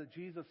recognized that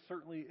Jesus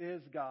certainly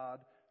is God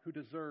who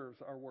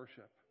deserves our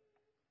worship.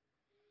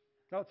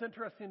 Now it's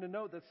interesting to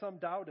note that some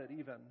doubted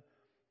even.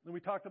 And we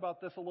talked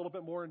about this a little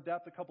bit more in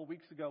depth a couple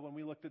weeks ago when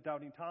we looked at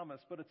doubting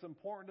Thomas. But it's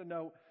important to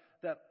note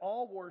that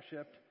all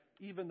worshiped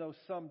even though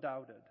some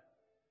doubted.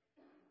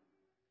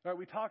 All right,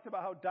 we talked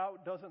about how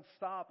doubt doesn't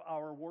stop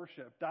our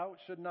worship. Doubt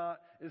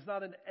is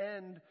not an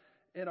end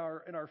in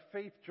our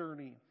faith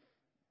journey.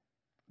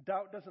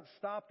 Doubt doesn't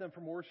stop them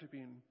from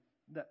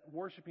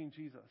worshiping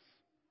Jesus.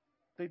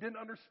 They didn't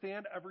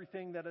understand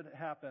everything that had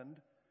happened.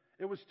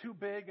 It was too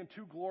big and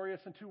too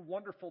glorious and too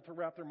wonderful to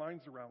wrap their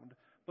minds around,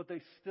 but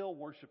they still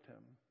worshiped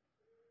him.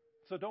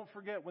 So don't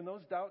forget, when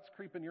those doubts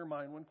creep in your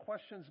mind, when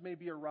questions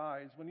maybe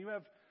arise, when you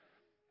have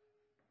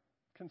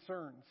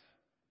concerns,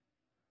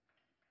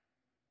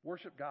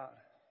 worship God,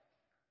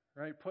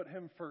 right? Put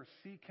him first.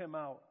 Seek him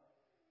out.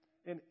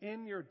 And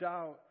in your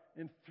doubt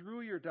and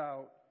through your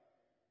doubt,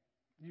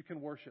 you can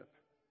worship.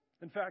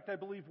 In fact, I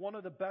believe one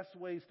of the best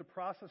ways to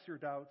process your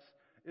doubts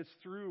is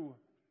through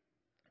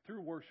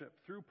worship,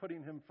 through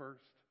putting him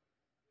first.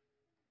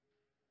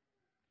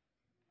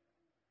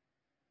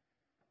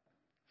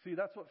 See,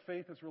 that's what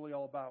faith is really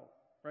all about,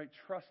 right?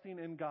 Trusting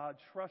in God,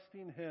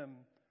 trusting him,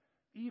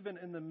 even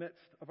in the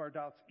midst of our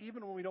doubts,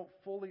 even when we don't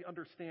fully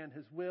understand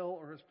his will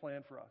or his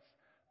plan for us.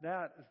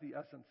 That is the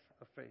essence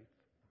of faith.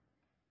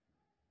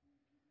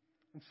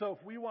 And so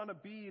if we want to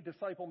be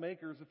disciple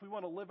makers, if we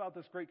want to live out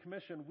this great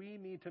commission, we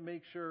need to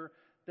make sure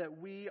that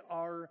we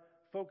are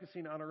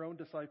focusing on our own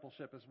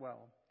discipleship as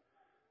well.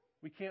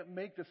 We can't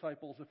make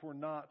disciples if we're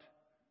not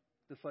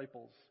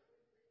disciples.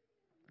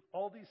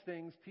 All these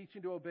things,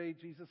 teaching to obey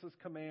Jesus'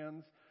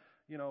 commands,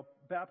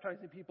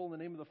 baptizing people in the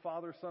name of the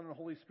Father, Son, and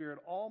Holy Spirit,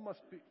 all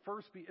must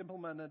first be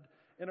implemented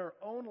in our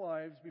own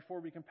lives before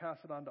we can pass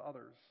it on to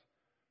others.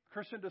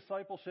 Christian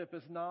discipleship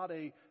is not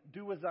a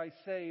do as I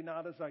say,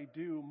 not as I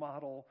do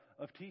model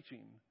of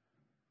teaching.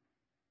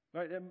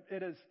 Right?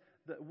 It is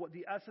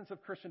the essence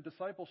of Christian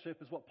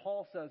discipleship is what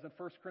Paul says in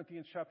 1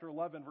 Corinthians chapter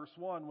 11, verse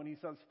 1, when he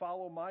says,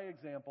 follow my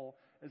example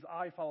as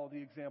I follow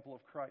the example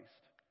of Christ.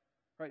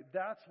 Right?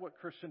 That's what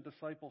Christian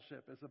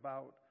discipleship is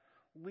about.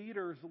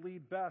 Leaders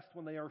lead best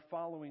when they are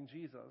following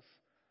Jesus.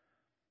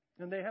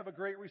 And they have a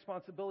great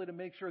responsibility to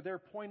make sure they're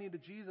pointing to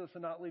Jesus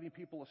and not leading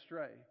people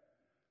astray.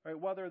 Right?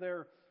 Whether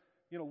they're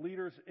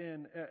leaders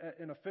in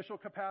official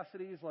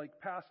capacities like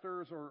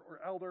pastors or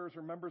elders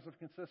or members of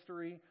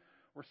consistory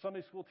or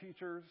Sunday school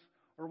teachers,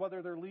 or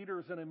whether they're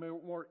leaders in a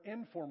more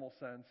informal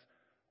sense,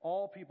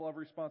 all people have a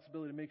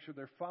responsibility to make sure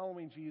they're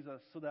following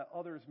Jesus so that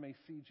others may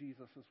see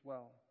Jesus as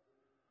well.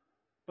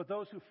 But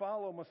those who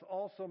follow must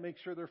also make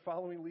sure they're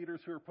following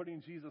leaders who are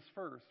putting Jesus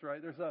first,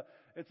 right?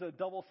 It's a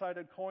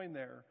double-sided coin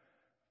there.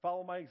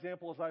 Follow my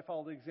example as I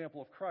follow the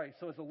example of Christ.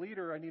 So as a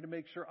leader, I need to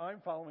make sure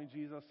I'm following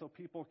Jesus so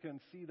people can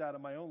see that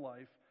in my own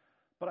life.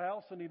 But I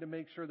also need to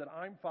make sure that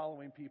I'm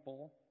following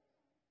people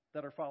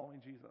that are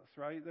following Jesus,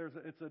 right?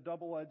 It's a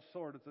double-edged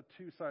sword. It's a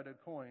two-sided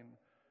coin.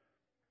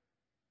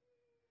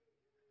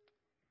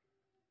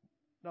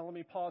 Now let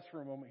me pause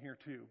for a moment here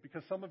too,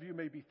 because some of you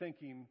may be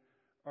thinking,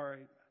 all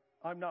right,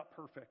 I'm not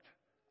perfect.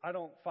 I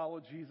don't follow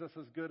Jesus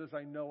as good as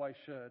I know I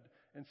should.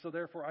 And so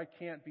therefore I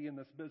can't be in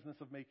this business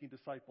of making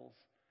disciples,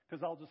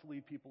 because I'll just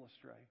lead people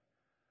astray.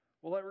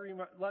 Well,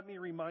 let me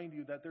remind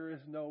you that there is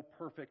no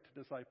perfect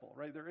disciple,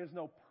 right? There is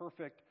no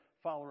perfect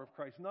follower of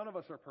Christ. None of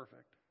us are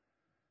perfect.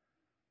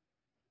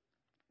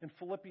 In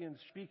Philippians,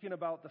 speaking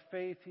about the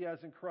faith he has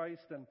in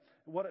Christ and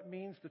what it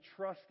means to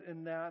trust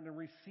in that and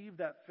receive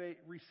that faith,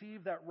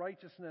 receive that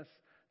righteousness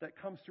that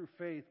comes through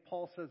faith,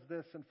 Paul says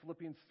this in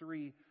Philippians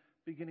 3,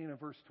 beginning in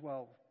verse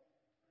 12.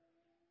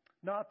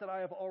 Not that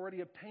I have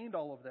already obtained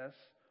all of this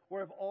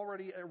or have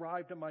already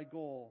arrived at my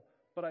goal,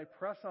 but I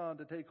press on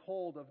to take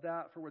hold of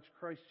that for which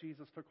Christ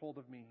Jesus took hold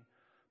of me.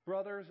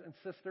 Brothers and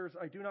sisters,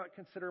 I do not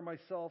consider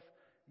myself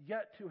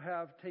yet to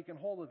have taken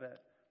hold of it,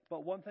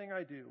 but one thing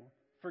I do,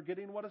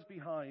 forgetting what is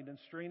behind and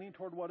straining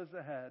toward what is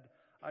ahead,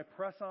 I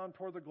press on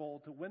toward the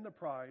goal to win the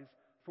prize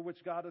for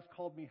which God has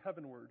called me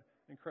heavenward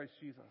in Christ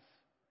Jesus.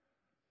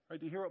 Right,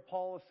 do you hear what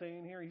Paul is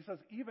saying here? He says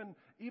even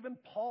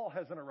Paul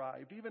hasn't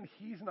arrived. Even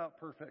he's not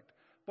perfect,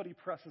 but he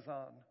presses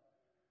on.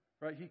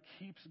 Right? He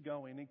keeps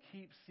going and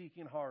keeps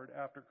seeking hard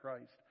after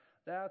Christ.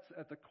 That's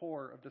at the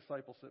core of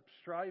discipleship,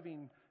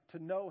 striving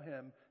to know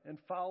him and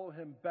follow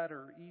him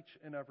better each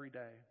and every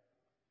day.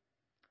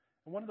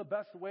 And one of the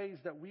best ways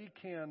that we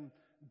can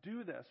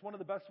do this, one of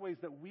the best ways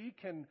that we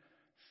can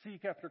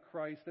seek after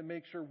Christ and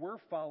make sure we're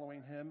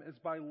following him is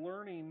by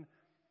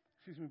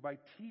by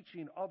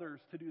teaching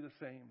others to do the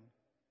same.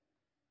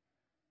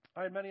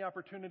 I had many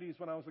opportunities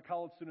when I was a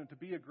college student to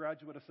be a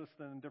graduate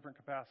assistant in different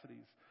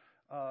capacities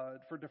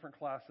for different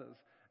classes.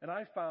 And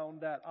I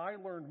found that I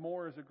learned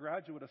more as a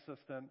graduate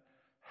assistant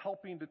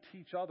helping to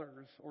teach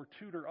others or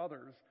tutor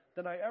others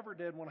than I ever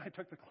did when I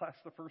took the class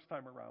the first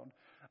time around.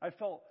 I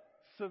felt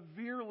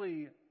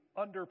severely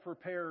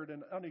underprepared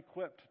and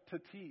unequipped to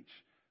teach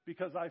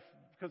because I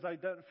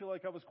didn't feel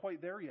like I was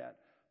quite there yet.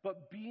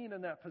 But being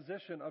in that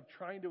position of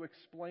trying to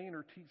explain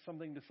or teach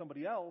something to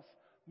somebody else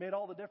made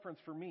all the difference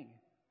for me.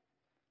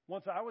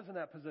 Once I was in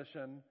that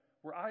position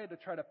where I had to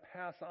try to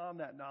pass on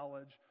that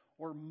knowledge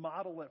or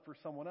model it for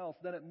someone else,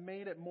 then it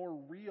made it more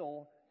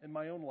real in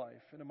my own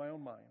life and in my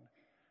own mind.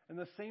 And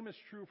the same is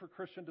true for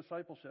Christian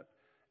discipleship.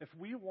 If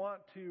we want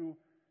to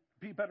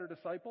be better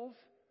disciples,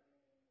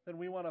 then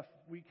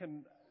we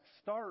can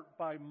start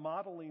by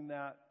modeling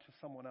that to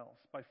someone else,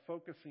 by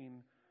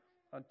focusing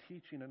on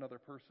teaching another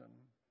person.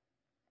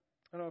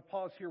 And I'll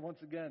pause here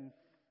once again.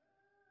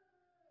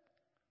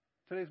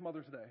 Today's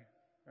Mother's Day,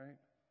 right?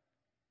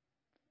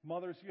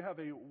 Mothers, you have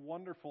a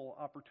wonderful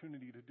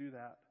opportunity to do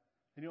that.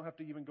 And you don't have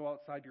to even go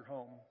outside your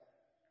home.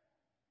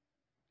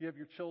 You have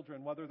your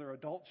children, whether they're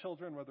adult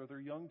children, whether they're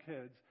young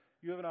kids,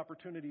 you have an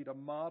opportunity to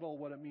model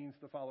what it means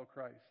to follow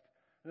Christ.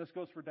 And this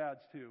goes for dads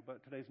too,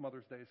 but today's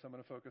Mother's Day, so I'm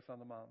going to focus on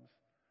the moms.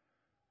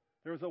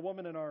 There was a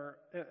woman in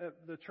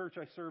the church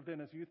I served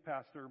in as youth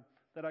pastor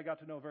that I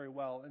got to know very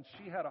well, and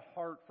she had a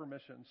heart for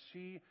missions.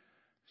 She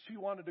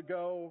wanted to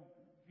go.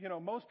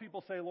 Most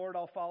people say, Lord,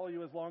 I'll follow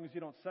you as long as you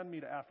don't send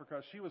me to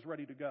Africa. She was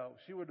ready to go.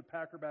 She would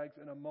pack her bags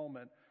in a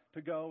moment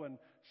to go and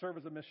serve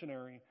as a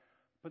missionary.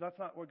 But that's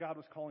not what God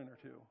was calling her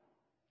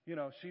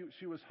to.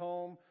 She was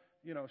home.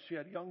 She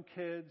had young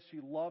kids. She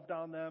loved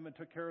on them and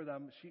took care of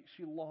them.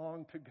 She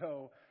longed to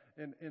go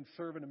and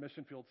serve in a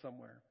mission field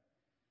somewhere.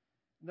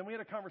 And then we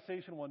had a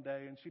conversation one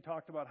day, and she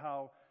talked about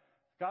how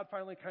God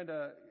finally kind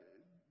of,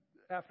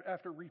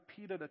 after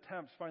repeated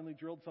attempts, finally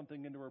drilled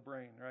something into her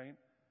brain, right?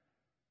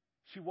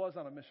 She was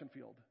on a mission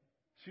field.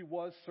 She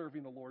was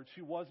serving the Lord.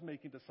 She was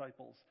making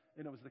disciples,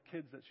 and it was the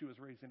kids that she was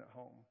raising at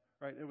home,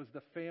 right? It was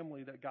the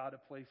family that God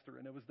had placed her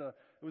in. It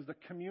was the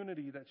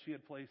community that she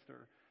had placed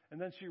her.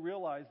 And then she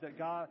realized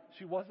that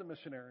she was a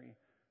missionary,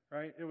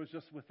 right? It was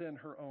just within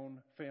her own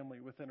family,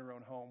 within her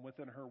own home,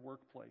 within her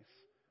workplace,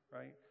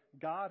 right?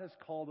 God has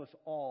called us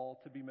all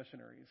to be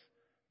missionaries.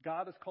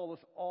 God has called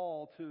us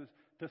all to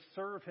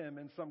serve him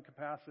in some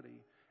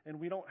capacity. And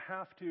we don't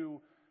have to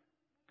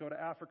go to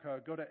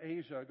Africa, go to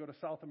Asia, go to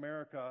South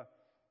America,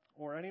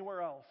 or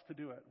anywhere else to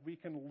do it. We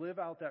can live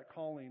out that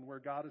calling where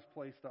God has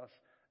placed us.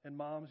 And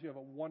moms, you have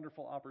a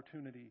wonderful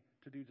opportunity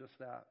to do just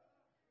that.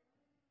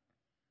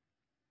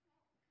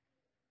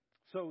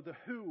 So the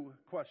who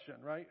question,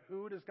 right?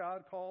 Who does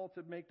God call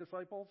to make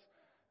disciples?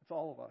 It's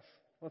all of us.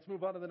 Let's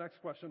move on to the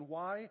next question.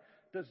 Why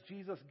does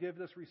Jesus give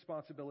this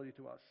responsibility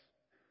to us?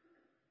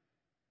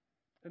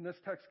 And this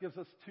text gives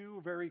us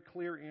two very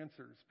clear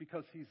answers.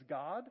 Because he's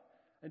God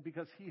and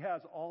because he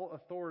has all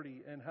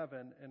authority in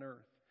heaven and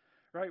earth.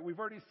 Right? We've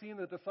already seen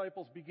the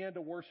disciples began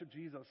to worship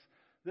Jesus.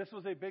 This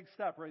was a big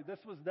step, right? This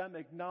was them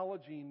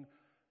acknowledging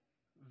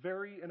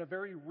in a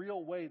very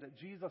real way that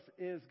Jesus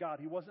is God.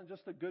 He wasn't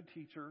just a good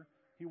teacher.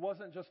 He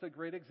wasn't just a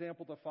great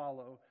example to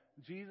follow.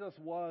 Jesus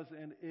was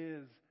and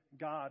is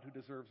God who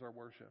deserves our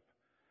worship.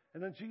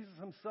 And then Jesus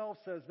himself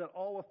says that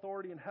all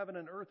authority in heaven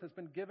and earth has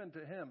been given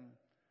to him.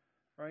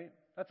 Right?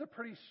 That's a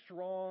pretty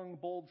strong,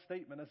 bold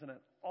statement, isn't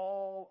it?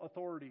 All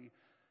authority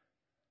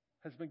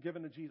has been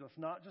given to Jesus.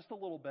 Not just a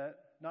little bit,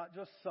 not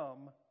just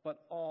some,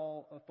 but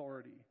all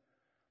authority.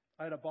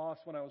 I had a boss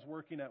when I was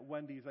working at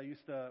Wendy's. I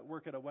used to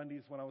work at a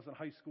Wendy's when I was in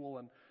high school,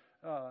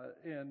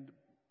 and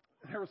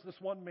there was this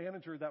one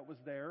manager that was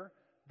there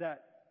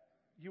that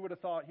you would have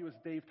thought he was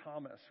Dave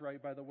Thomas,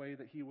 right, by the way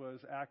that he was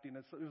acting.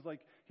 It was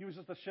like he was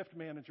just a shift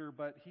manager,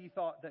 but he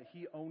thought that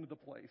he owned the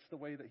place, the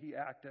way that he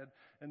acted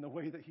and the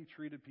way that he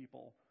treated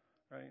people,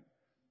 right?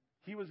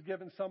 He was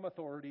given some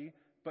authority,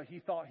 but he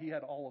thought he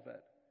had all of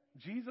it.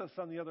 Jesus,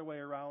 on the other way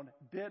around,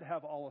 did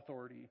have all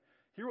authority.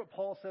 Hear what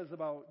Paul says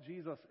about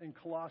Jesus in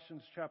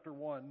Colossians chapter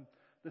 1.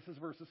 This is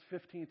verses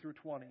 15 through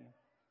 20. It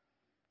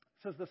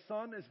says, "The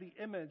Son is the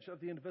image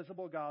of the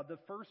invisible God, the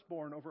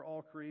firstborn over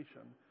all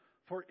creation.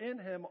 For in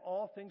him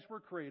all things were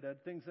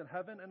created, things in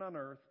heaven and on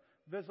earth,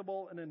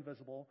 visible and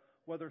invisible,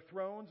 whether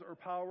thrones or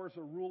powers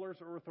or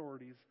rulers or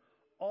authorities.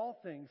 All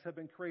things have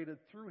been created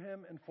through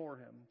him and for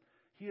him.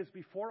 He is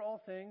before all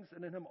things,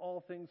 and in him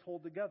all things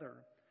hold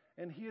together.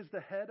 And he is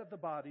the head of the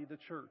body, the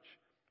church.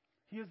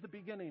 He is the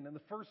beginning and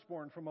the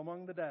firstborn from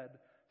among the dead,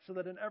 so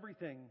that in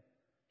everything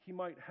he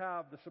might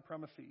have the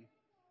supremacy."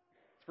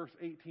 It's verse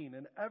 18.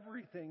 "In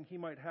everything he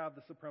might have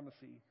the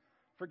supremacy.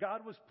 For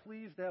God was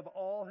pleased to have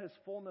all his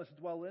fullness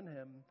dwell in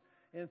him,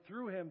 and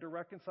through him to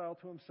reconcile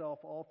to himself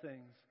all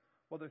things,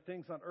 whether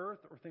things on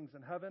earth or things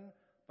in heaven,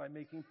 by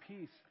making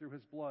peace through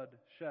his blood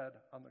shed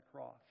on the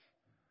cross."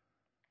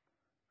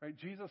 Right?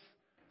 Jesus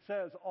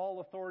says, all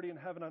authority in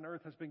heaven and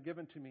earth has been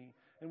given to me.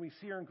 And we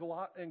see here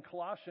in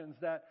Colossians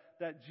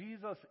that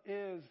Jesus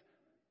is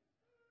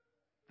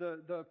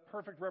the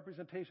perfect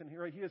representation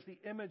here. Right? He is the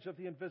image of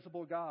the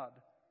invisible God.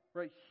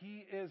 Right? He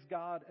is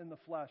God in the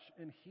flesh,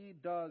 and he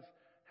does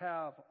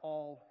have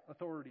all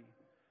authority.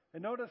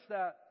 And notice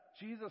that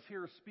Jesus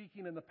here is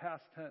speaking in the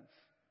past tense.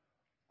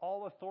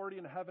 All authority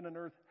in heaven and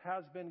earth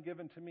has been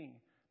given to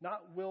me.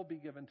 Not will be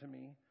given to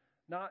me.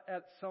 Not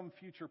at some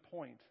future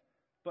point.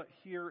 But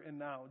here and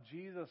now.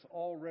 Jesus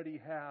already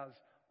has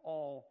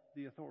all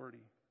the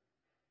authority.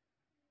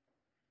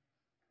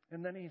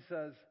 And then he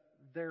says,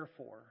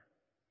 therefore.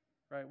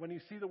 Right? When you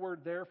see the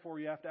word therefore,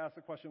 you have to ask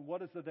the question,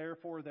 what is the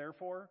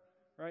therefore?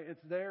 Right?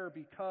 It's there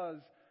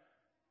because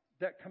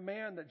that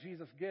command that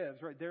Jesus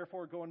gives, right?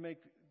 Therefore, go and make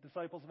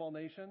disciples of all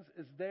nations,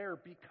 is there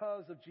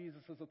because of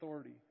Jesus'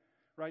 authority.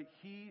 Right?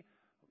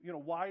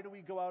 Why do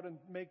we go out and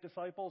make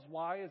disciples?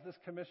 Why has this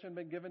commission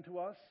been given to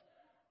us?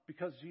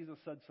 Because Jesus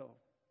said so.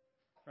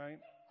 Right?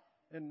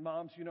 And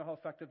moms, you know how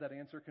effective that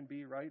answer can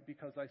be, right?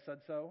 Because I said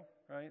so,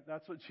 right?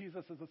 That's what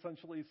Jesus is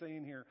essentially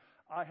saying here.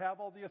 I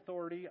have all the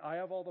authority. I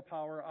have all the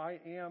power.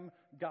 I am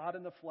God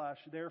in the flesh.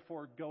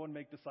 Therefore, go and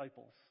make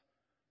disciples.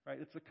 Right?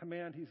 It's a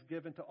command he's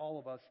given to all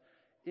of us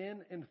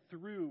in and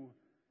through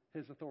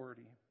his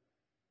authority.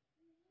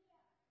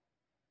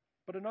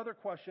 But another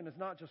question is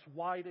not just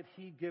why did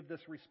he give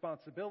this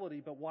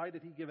responsibility, but why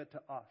did he give it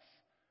to us?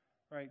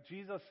 Right?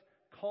 Jesus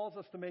calls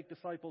us to make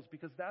disciples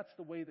because that's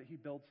the way that he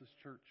builds his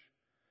church,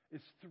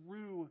 is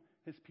through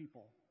his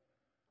people.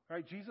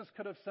 Right? Jesus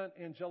could have sent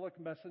angelic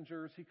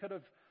messengers. He could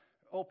have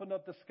opened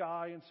up the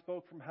sky and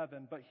spoke from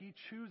heaven, but he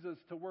chooses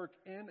to work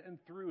in and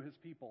through his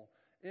people,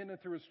 in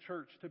and through his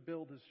church to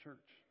build his church.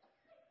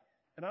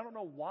 And I don't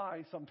know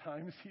why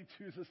sometimes he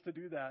chooses to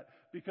do that,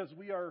 because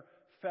we are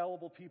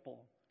fallible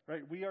people,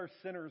 right? We are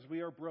sinners,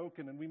 we are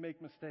broken, and we make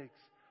mistakes.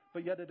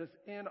 But yet it is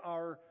in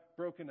our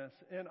brokenness,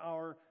 in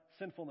our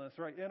sinfulness,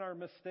 right, in our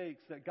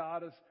mistakes that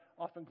God is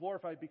often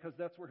glorified, because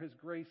that's where his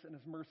grace and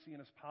his mercy and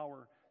his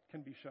power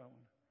can be shown.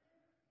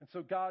 And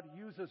so God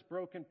uses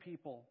broken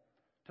people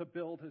to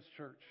build his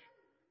church,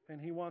 and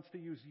he wants to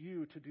use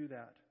you to do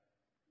that.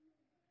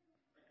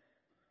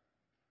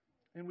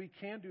 And we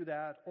can do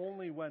that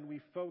only when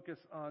we focus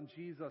on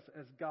Jesus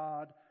as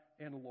God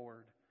and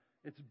Lord.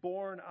 It's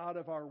born out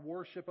of our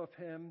worship of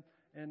him,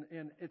 and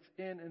it's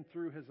in and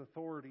through his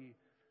authority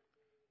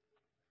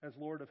as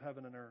Lord of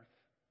heaven and earth.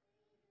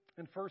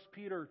 In 1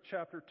 Peter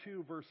chapter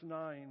 2, verse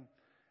 9,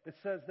 it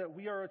says that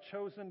we are a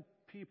chosen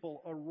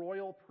people, a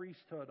royal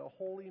priesthood, a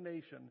holy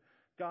nation,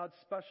 God's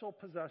special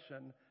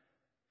possession,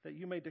 that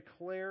you may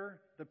declare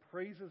the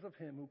praises of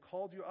him who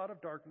called you out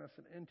of darkness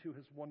and into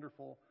his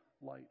wonderful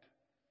light.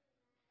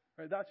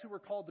 Right? That's who we're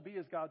called to be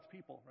as God's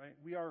people, right?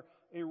 We are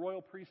a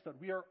royal priesthood.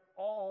 We are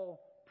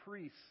all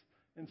priests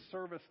in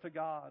service to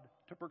God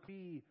to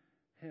proclaim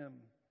Him.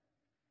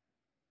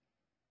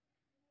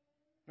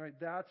 Right?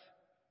 That's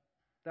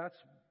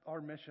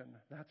our mission.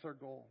 That's our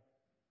goal.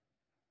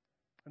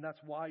 And that's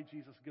why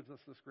Jesus gives us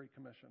this great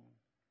commission.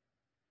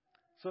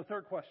 So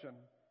third question,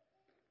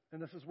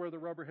 and this is where the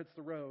rubber hits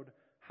the road,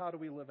 how do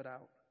we live it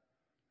out?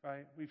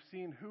 Right? We've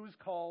seen who's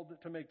called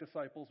to make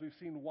disciples. We've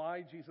seen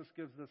why Jesus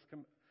gives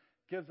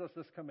us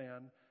this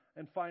command.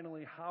 And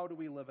finally, how do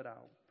we live it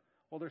out?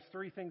 Well, there's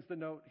three things to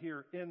note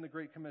here in the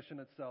Great Commission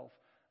itself.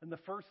 And the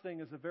first thing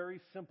is a very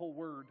simple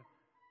word,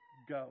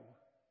 go.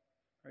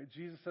 Right?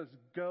 Jesus says,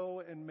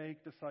 go and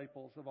make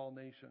disciples of all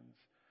nations.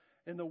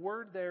 And the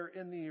word there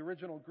in the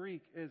original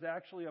Greek is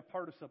actually a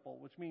participle,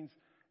 which means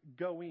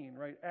going,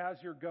 right? As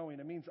you're going.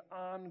 It means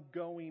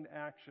ongoing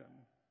action.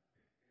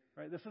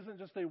 Right? This isn't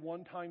just a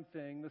one-time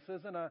thing. This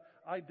isn't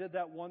I did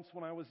that once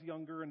when I was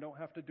younger and don't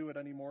have to do it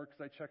anymore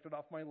because I checked it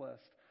off my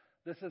list.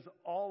 This is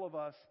all of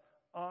us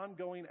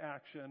ongoing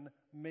action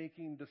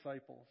making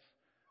disciples.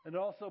 And it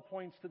also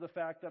points to the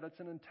fact that it's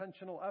an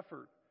intentional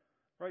effort.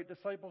 Right?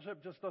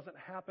 Discipleship just doesn't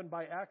happen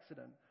by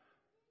accident.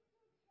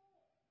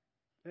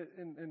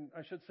 And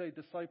I should say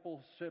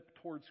discipleship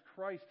towards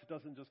Christ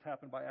doesn't just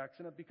happen by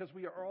accident because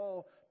we are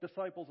all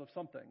disciples of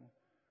something.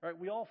 Right?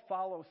 We all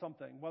follow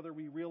something, whether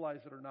we realize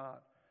it or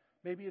not.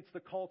 Maybe it's the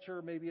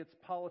culture, maybe it's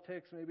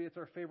politics, maybe it's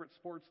our favorite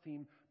sports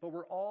team, but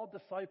we're all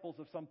disciples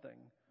of something.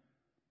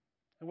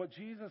 And what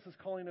Jesus is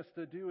calling us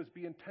to do is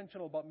be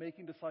intentional about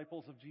making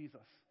disciples of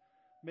Jesus,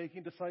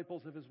 making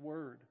disciples of His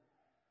Word.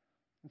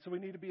 And so we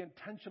need to be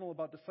intentional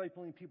about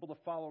discipling people to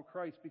follow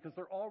Christ because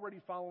they're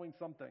already following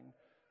something.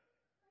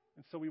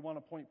 And so we want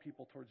to point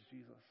people towards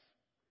Jesus.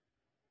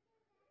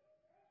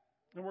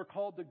 And we're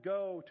called to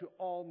go to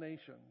all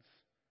nations,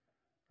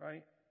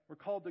 right? We're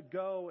called to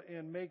go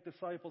and make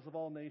disciples of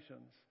all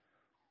nations.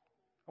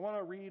 I want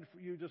to read for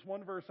you just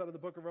one verse out of the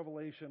book of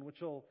Revelation, which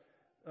will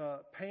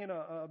paint an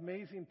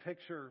amazing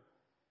picture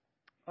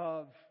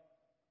of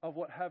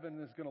what heaven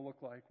is going to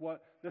look like,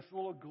 what this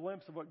little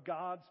glimpse of what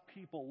God's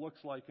people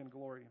looks like in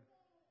glory.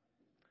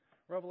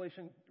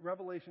 Revelation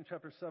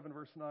chapter 7,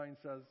 verse 9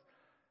 says,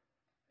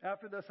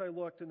 after this I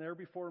looked, and there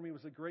before me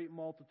was a great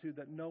multitude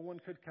that no one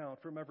could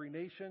count, from every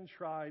nation,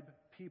 tribe,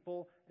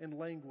 people, and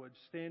language,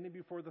 standing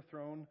before the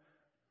throne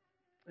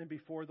and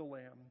before the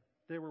Lamb.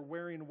 They were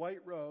wearing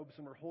white robes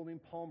and were holding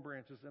palm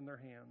branches in their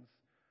hands.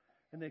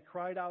 And they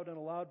cried out in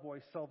a loud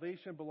voice,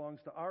 salvation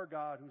belongs to our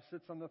God who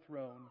sits on the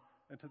throne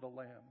and to the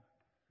Lamb.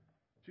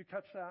 Did you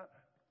catch that?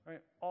 Right?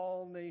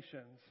 All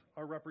nations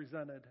are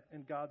represented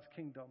in God's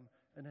kingdom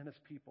and in His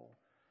people.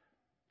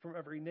 From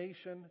every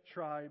nation,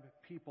 tribe,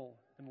 people,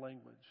 and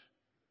language.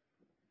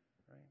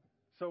 Right?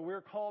 So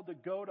we're called to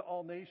go to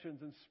all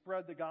nations and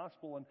spread the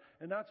gospel.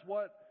 And that's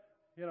what,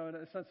 in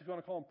a sense, if you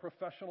want to call them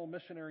professional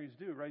missionaries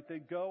do, right? They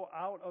go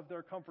out of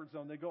their comfort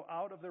zone. They go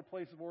out of their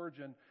place of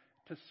origin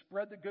to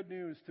spread the good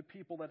news to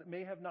people that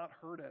may have not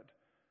heard it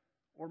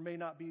or may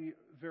not be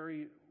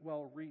very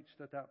well reached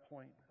at that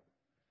point.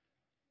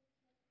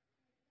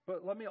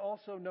 But let me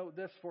also note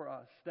this for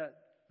us, that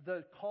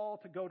the call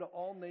to go to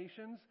all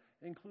nations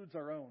includes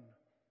our own.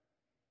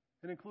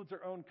 It includes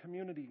our own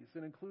communities.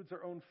 It includes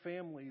our own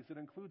families. It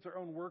includes our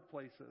own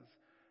workplaces.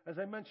 As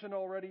I mentioned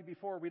already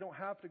before, we don't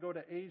have to go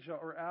to Asia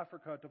or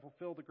Africa to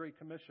fulfill the Great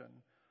Commission.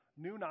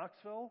 New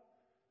Knoxville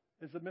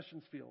is a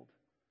missions field.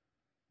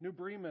 New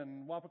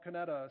Bremen,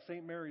 Wapakoneta,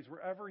 St. Mary's,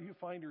 wherever you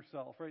find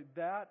yourself, right?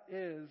 That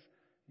is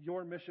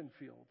your mission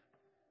field.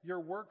 Your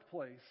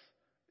workplace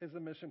is a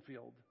mission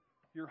field.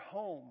 Your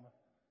home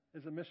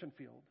is a mission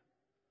field.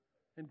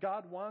 And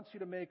God wants you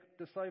to make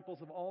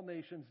disciples of all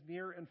nations,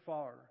 near and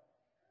far.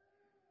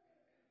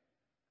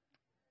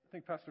 I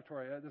think, Pastor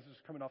Tori, this is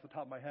just coming off the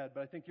top of my head,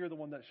 but I think you're the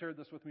one that shared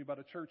this with me about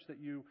a church that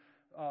you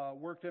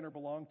worked in or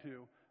belonged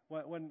to.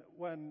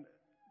 When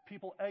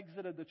people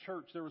exited the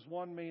church, there was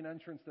one main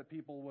entrance that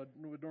people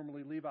would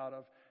normally leave out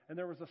of. And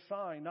there was a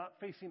sign, not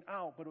facing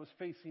out, but it was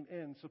facing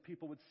in, so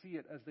people would see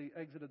it as they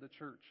exited the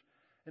church.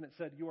 And it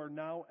said, you are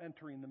now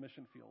entering the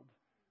mission field.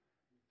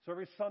 So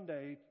every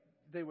Sunday,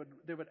 they would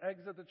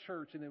exit the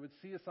church and they would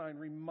see a sign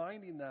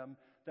reminding them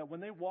that when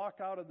they walk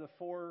out of the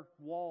four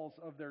walls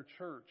of their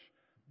church,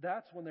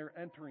 that's when they're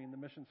entering the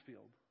missions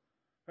field.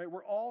 Right?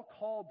 We're all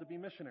called to be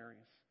missionaries.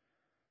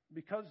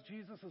 Because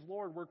Jesus is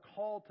Lord, we're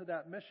called to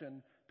that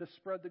mission to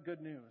spread the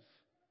good news.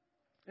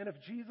 And if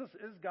Jesus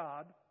is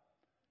God,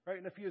 right,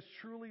 and if He is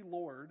truly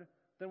Lord,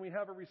 then we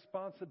have a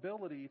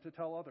responsibility to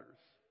tell others.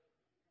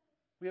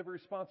 We have a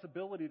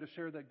responsibility to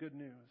share that good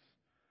news.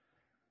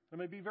 I'm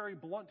going to be very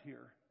blunt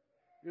here.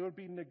 It would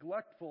be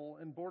neglectful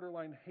and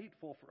borderline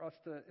hateful for us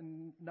to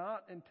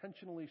not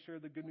intentionally share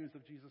the good news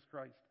of Jesus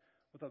Christ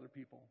with other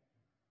people.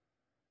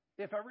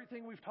 If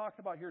everything we've talked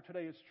about here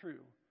today is true,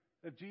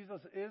 if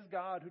Jesus is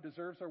God who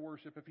deserves our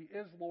worship, if He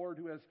is Lord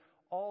who has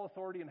all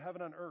authority in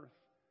heaven and earth,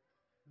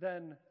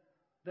 then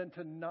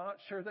to not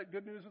share that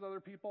good news with other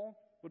people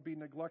would be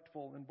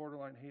neglectful and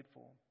borderline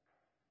hateful.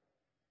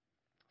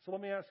 So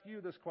let me ask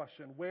you this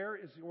question. Where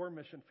is your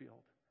mission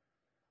field?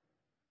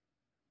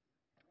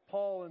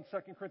 Paul in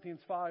 2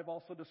 Corinthians 5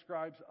 also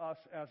describes us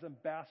as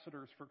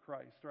ambassadors for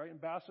Christ, right?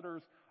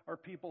 Ambassadors are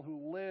people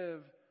who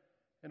live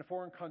in a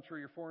foreign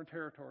country or foreign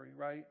territory,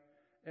 right?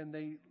 And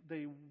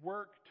they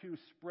work to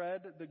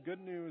spread the good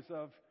news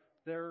of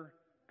their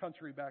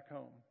country back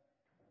home.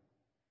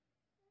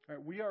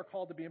 Right? We are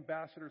called to be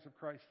ambassadors of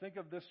Christ. Think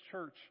of this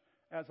church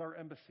as our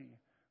embassy,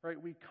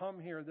 right? We come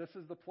here. This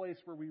is the place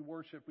where we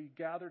worship. We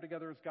gather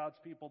together as God's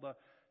people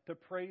to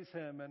praise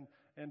Him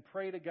and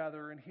pray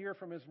together and hear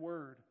from His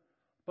Word.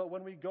 But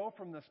when we go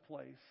from this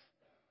place,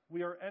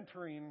 we are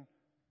entering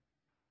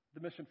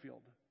the mission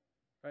field,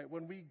 right?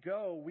 When we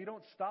go, we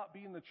don't stop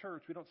being the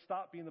church. We don't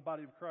stop being the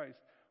body of Christ.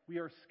 We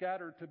are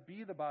scattered to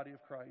be the body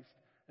of Christ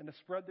and to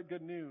spread the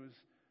good news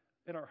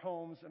in our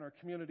homes, in our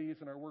communities,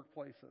 in our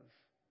workplaces.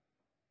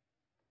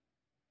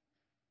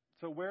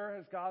 So where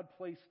has God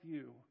placed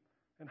you,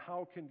 and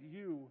how can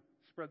you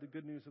spread the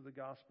good news of the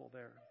gospel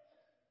there?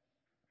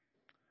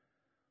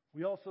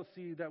 We also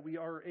see that we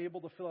are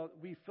able to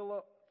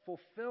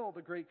fulfill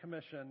the Great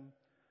Commission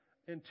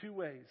in two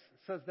ways.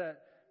 It says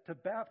that to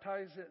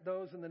baptize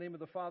those in the name of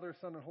the Father,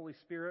 Son, and Holy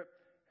Spirit,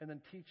 and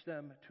then teach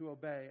them to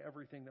obey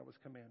everything that was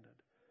commanded.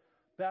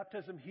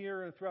 Baptism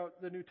here and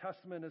throughout the New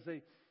Testament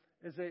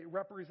is a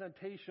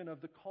representation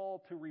of the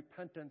call to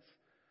repentance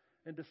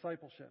and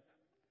discipleship.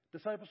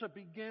 Discipleship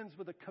begins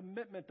with a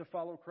commitment to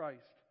follow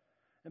Christ.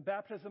 And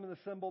baptism is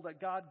the symbol that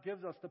God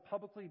gives us to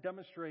publicly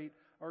demonstrate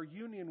our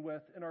union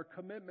with and our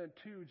commitment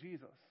to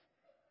Jesus.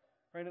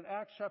 Right? In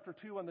Acts chapter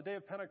 2, on the day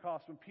of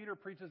Pentecost, when Peter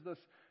preaches this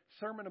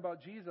sermon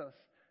about Jesus,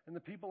 and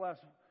the people ask,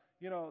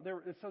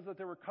 it says that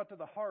they were cut to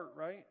the heart,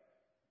 right?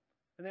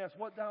 And they ask,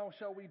 what now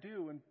shall we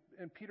do?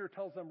 And Peter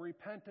tells them,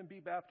 repent and be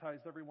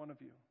baptized, every one of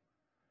you.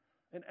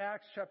 In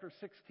Acts chapter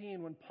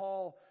 16, when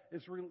Paul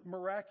is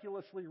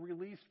miraculously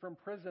released from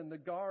prison, the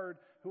guard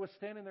who was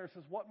standing there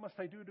says, what must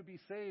I do to be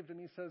saved? And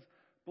he says,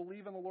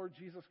 believe in the Lord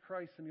Jesus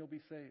Christ and you'll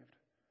be saved.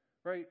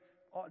 Right?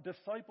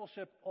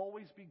 Discipleship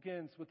always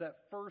begins with that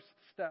first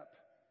step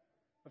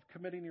of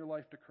committing your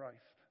life to Christ.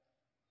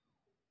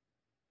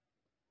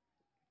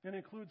 It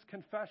includes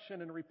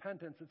confession and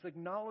repentance. It's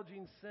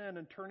acknowledging sin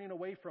and turning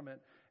away from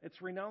it.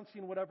 It's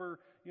renouncing whatever,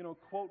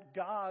 quote,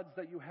 gods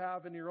that you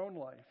have in your own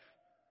life.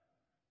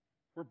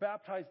 We're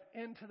baptized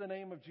into the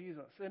name of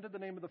Jesus, into the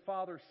name of the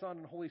Father, Son,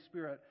 and Holy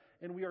Spirit.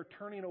 And we are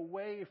turning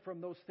away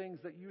from those things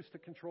that used to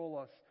control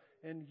us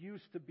and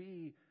used to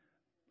be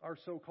our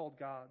so-called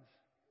gods.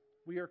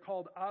 We are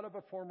called out of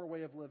a former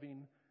way of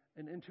living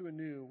and into a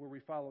new where we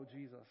follow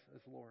Jesus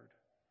as Lord.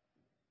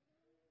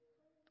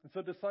 And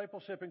so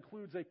discipleship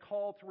includes a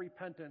call to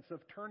repentance, of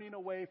turning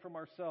away from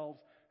ourselves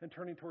and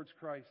turning towards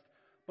Christ.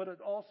 But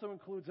it also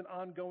includes an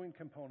ongoing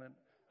component.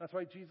 That's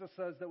why Jesus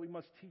says that we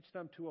must teach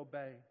them to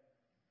obey.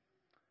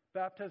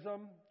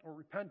 Baptism or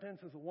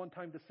repentance is a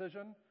one-time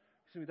decision.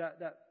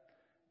 That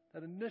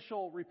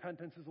initial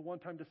repentance is a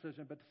one-time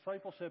decision, but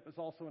discipleship is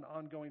also an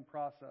ongoing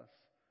process.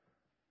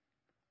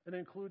 It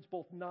includes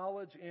both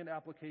knowledge and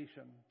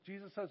application.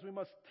 Jesus says we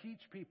must teach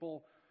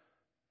people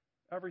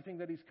everything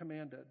that He's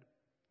commanded.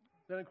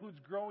 That includes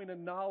growing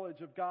in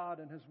knowledge of God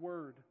and His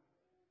Word.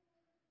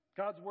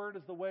 God's Word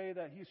is the way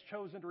that He's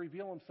chosen to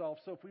reveal Himself.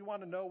 So if we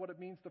want to know what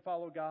it means to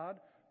follow God,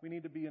 we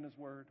need to be in His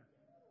Word.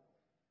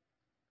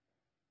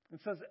 It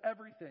says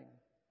everything,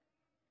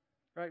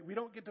 right? We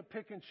don't get to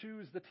pick and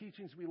choose the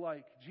teachings we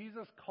like.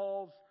 Jesus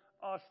calls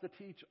us to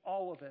teach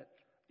all of it,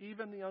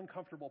 even the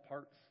uncomfortable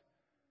parts.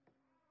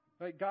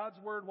 Right? God's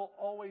Word will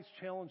always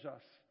challenge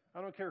us.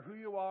 I don't care who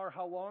you are,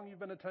 how long you've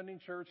been attending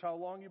church, how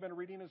long you've been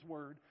reading His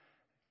Word.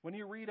 When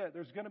you read it,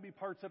 there's going to be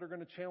parts that are going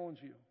to challenge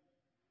you.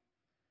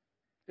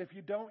 If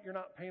you don't, you're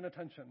not paying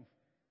attention.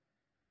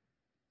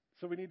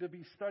 So we need to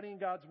be studying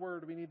God's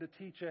Word. We need to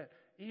teach it,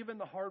 even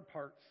the hard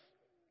parts.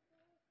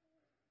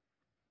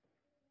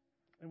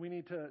 And we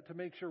need to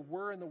make sure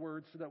we're in the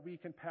Word so that we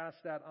can pass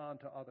that on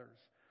to others.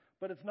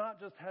 But it's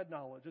not just head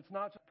knowledge. It's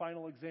not just a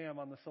final exam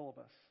on the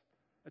syllabus.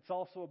 It's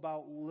also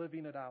about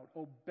living it out,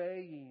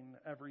 obeying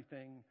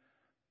everything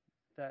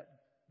that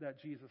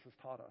Jesus has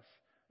taught us.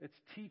 It's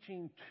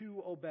teaching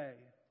to obey.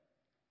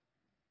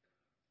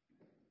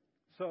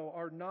 So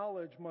our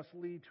knowledge must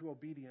lead to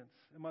obedience.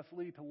 It must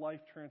lead to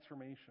life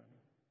transformation.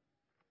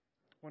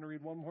 I want to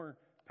read one more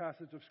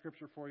passage of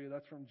Scripture for you.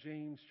 That's from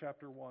James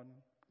chapter 1.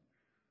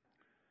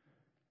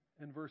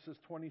 In verses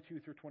 22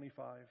 through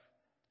 25.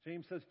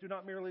 James says, do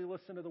not merely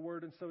listen to the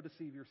word and so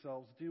deceive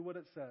yourselves. Do what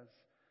it says.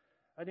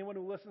 Anyone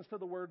who listens to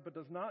the word but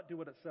does not do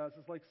what it says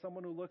is like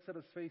someone who looks at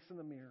his face in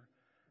the mirror.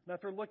 And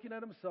after looking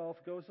at himself,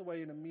 goes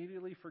away and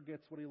immediately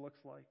forgets what he looks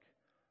like.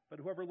 But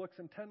whoever looks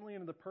intently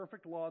into the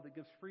perfect law that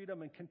gives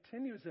freedom and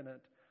continues in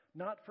it,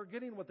 not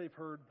forgetting what they've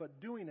heard, but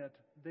doing it,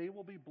 they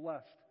will be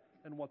blessed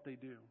in what they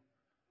do.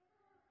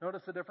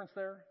 Notice the difference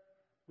there?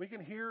 We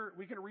can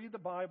read the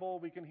Bible,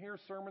 we can hear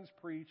sermons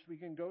preached, we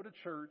can go to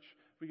church,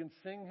 we can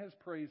sing His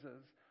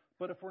praises,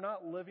 but if we're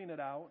not living it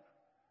out,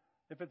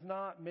 if it's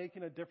not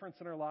making a difference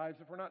in our lives,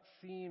 if we're not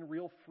seeing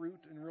real fruit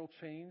and real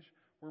change,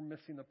 we're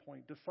missing the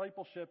point.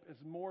 Discipleship is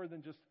more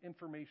than just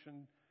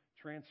information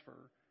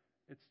transfer.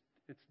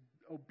 It's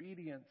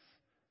obedience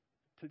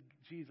to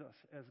Jesus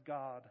as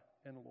God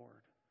and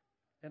Lord.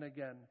 And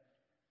again,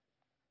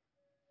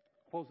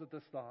 close with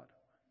this thought.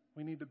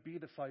 We need to be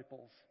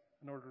disciples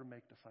in order to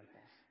make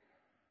disciples.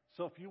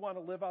 So if you want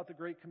to live out the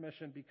Great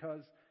Commission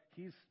because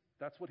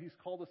that's what He's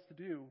called us to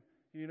do,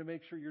 you need to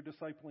make sure you're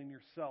discipling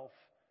yourself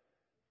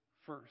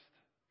first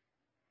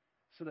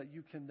so that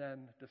you can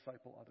then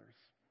disciple others.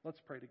 Let's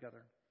pray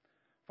together.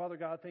 Father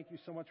God, thank you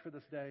so much for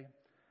this day.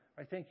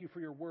 I thank you for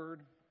your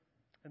word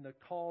and the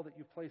call that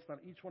you've placed on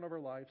each one of our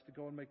lives to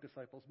go and make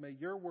disciples. May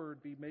your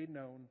word be made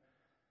known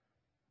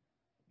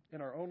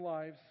in our own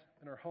lives,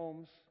 in our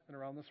homes, and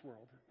around this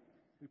world.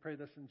 We pray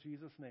this in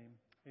Jesus' name.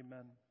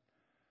 Amen.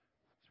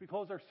 As we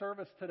close our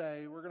service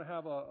today, we're going to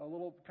have a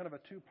little kind of a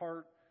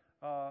two-part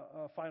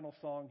final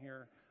song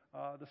here.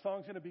 The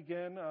song's going to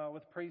begin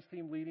with praise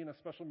team leading a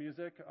special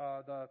music.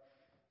 The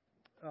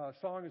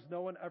song is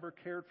No One Ever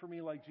Cared for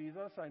Me Like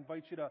Jesus. I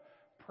invite you to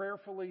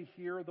prayerfully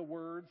hear the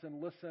words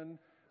and listen.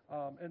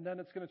 And then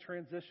it's going to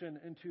transition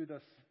into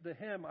the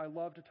hymn, I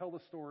Love to Tell the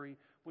Story,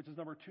 which is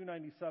number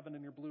 297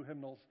 in your blue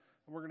hymnals.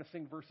 And we're going to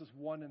sing verses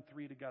 1 and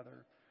 3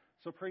 together.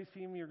 So praise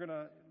team,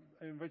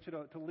 I invite you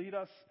to lead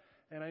us,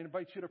 and I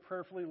invite you to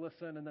prayerfully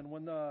listen. And then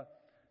when the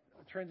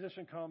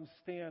transition comes,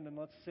 stand and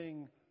let's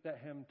sing that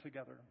hymn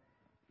together.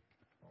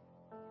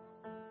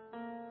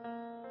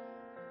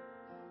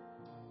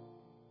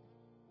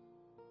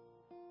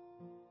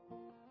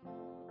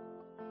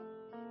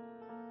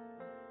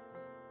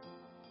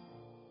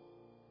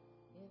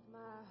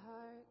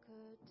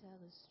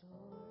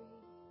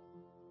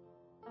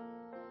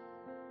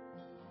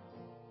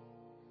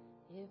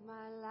 If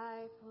my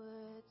life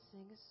would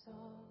sing a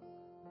song,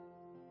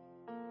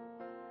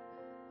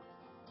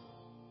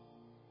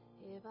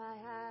 if I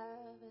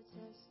have a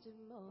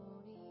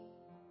testimony,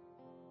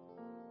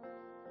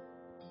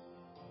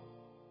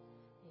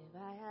 if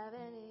I have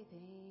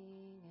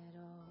anything at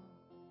all,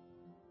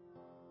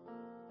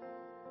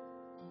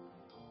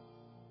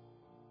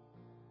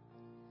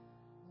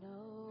 no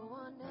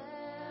one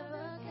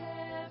ever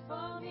cared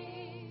for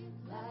me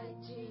like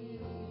Jesus.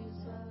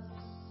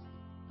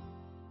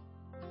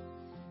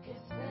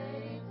 His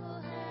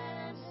faithful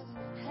hand has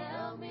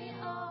held me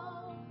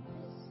all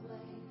this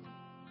way.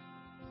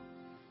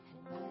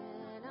 And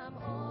when I'm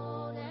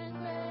old and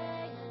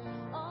gray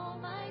and all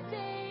my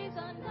days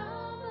are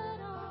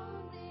numbered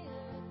on the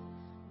earth,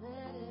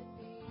 let it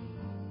be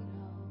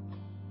known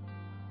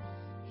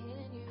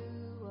in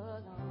you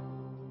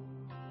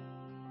alone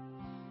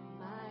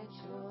my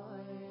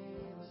joy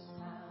was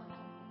found.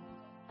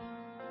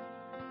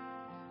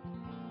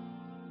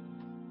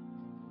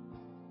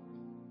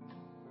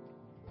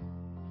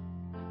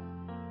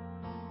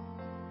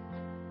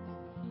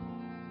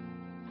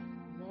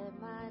 Let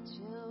my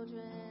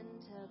children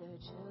tell their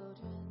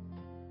children.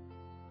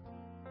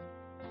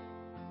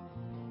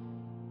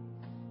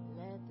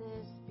 Let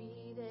this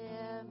be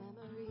their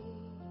memory.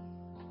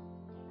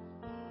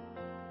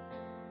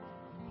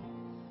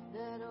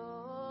 That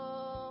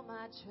all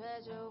my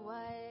treasure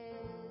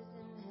was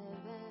in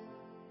heaven.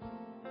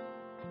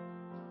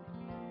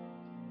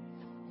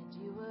 And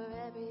you were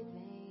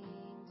everything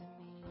to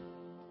me.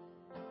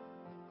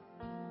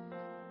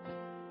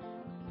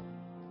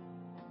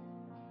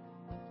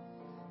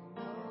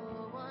 No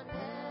one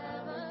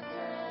ever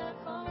cared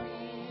for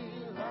me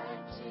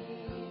like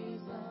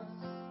Jesus.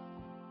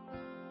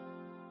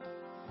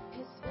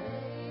 His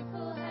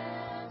faithful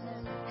hand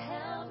has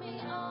held me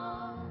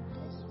all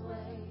this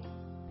way.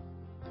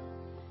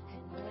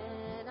 And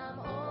when I'm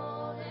old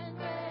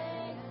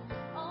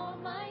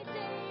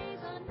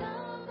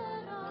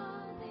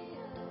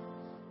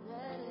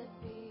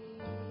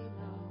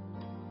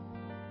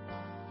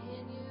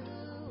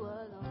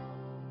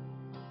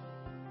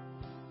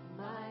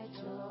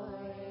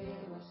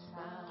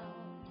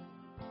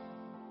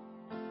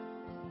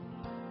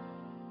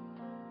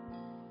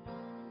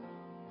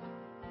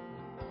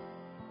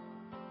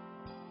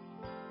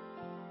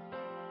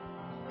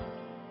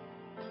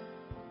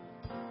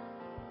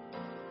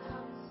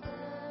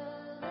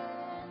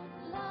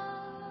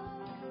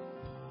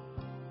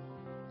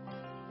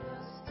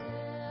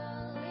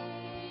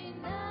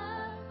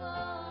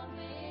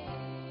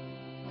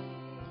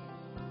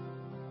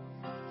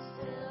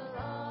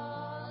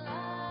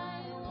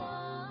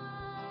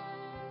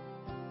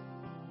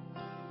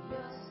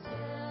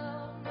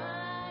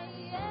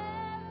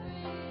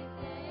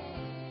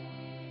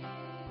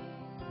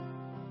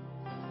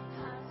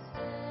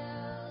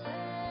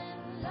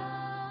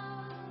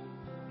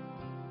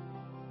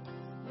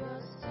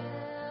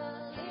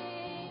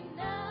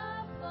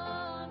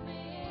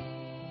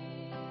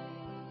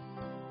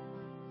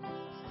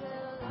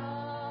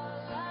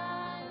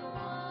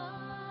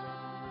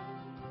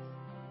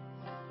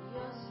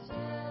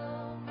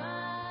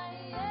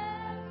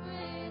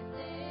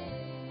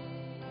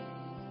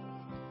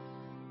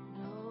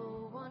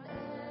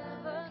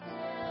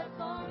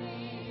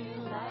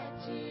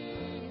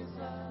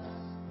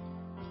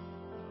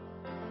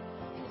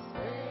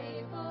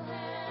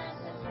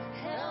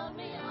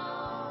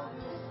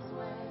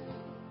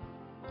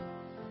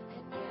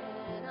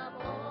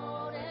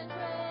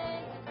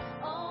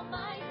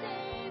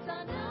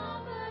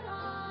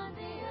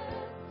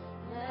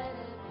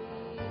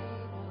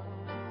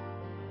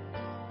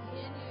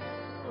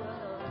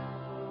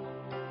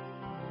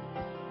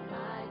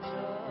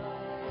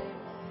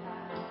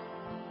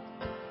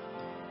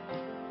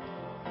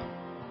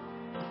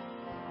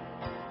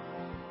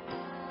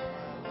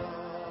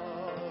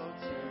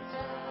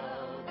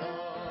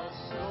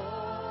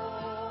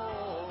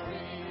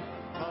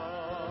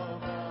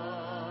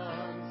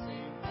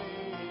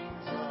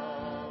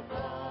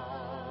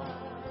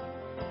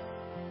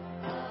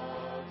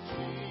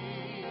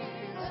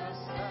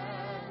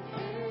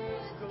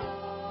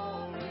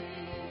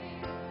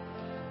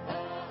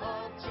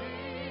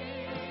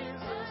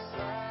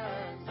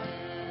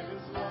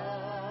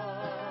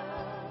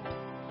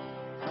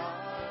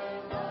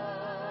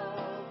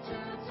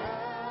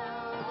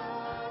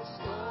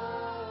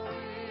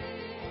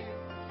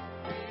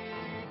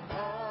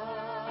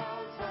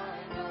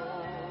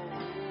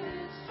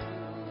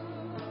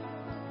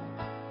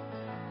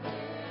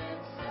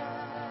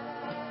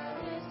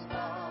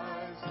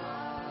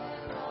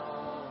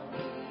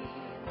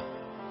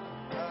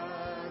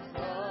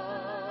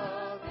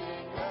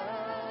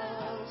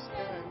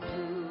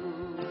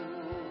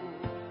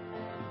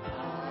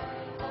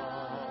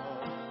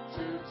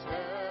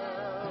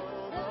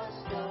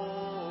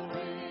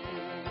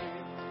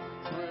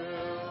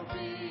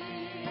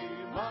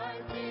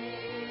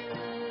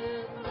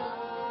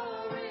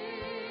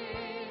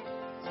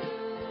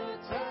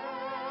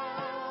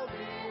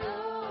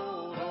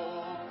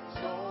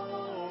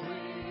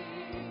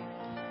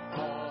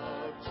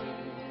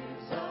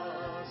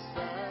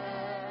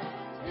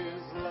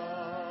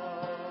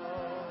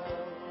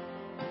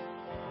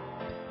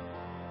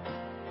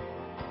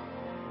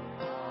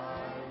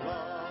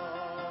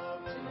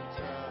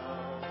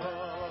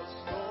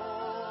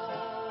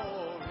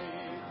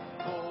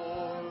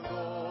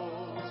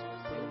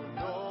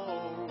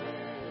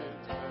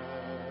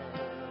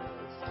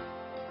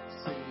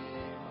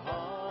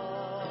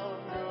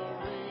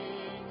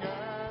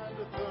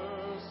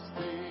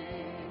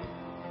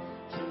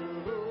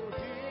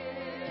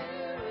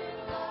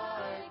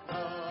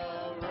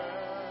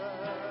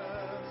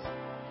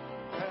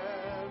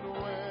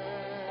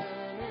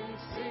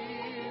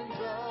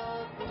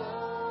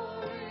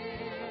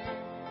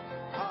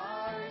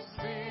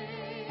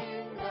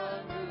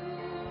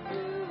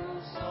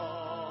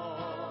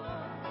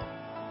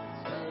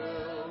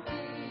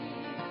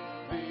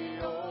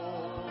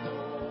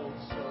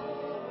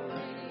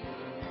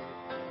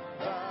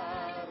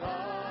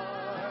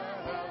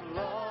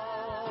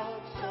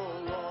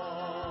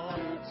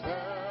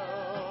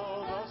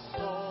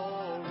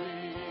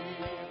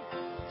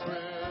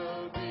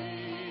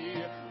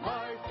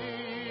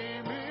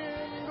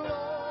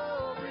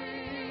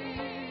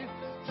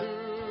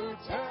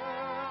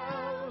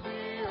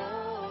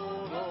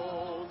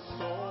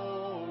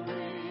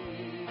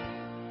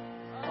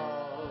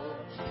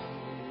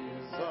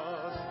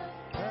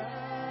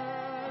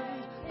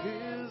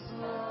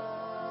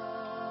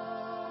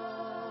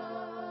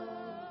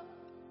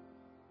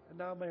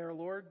now may our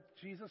Lord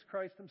Jesus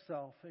Christ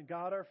himself and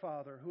God our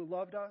Father, who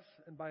loved us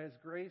and by his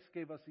grace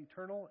gave us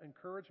eternal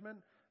encouragement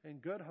and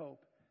good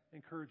hope,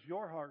 encourage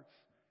your hearts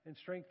and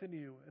strengthen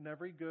you in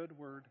every good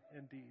word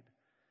and deed.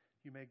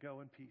 You may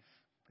go in peace.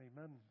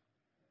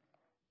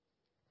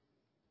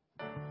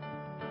 Amen.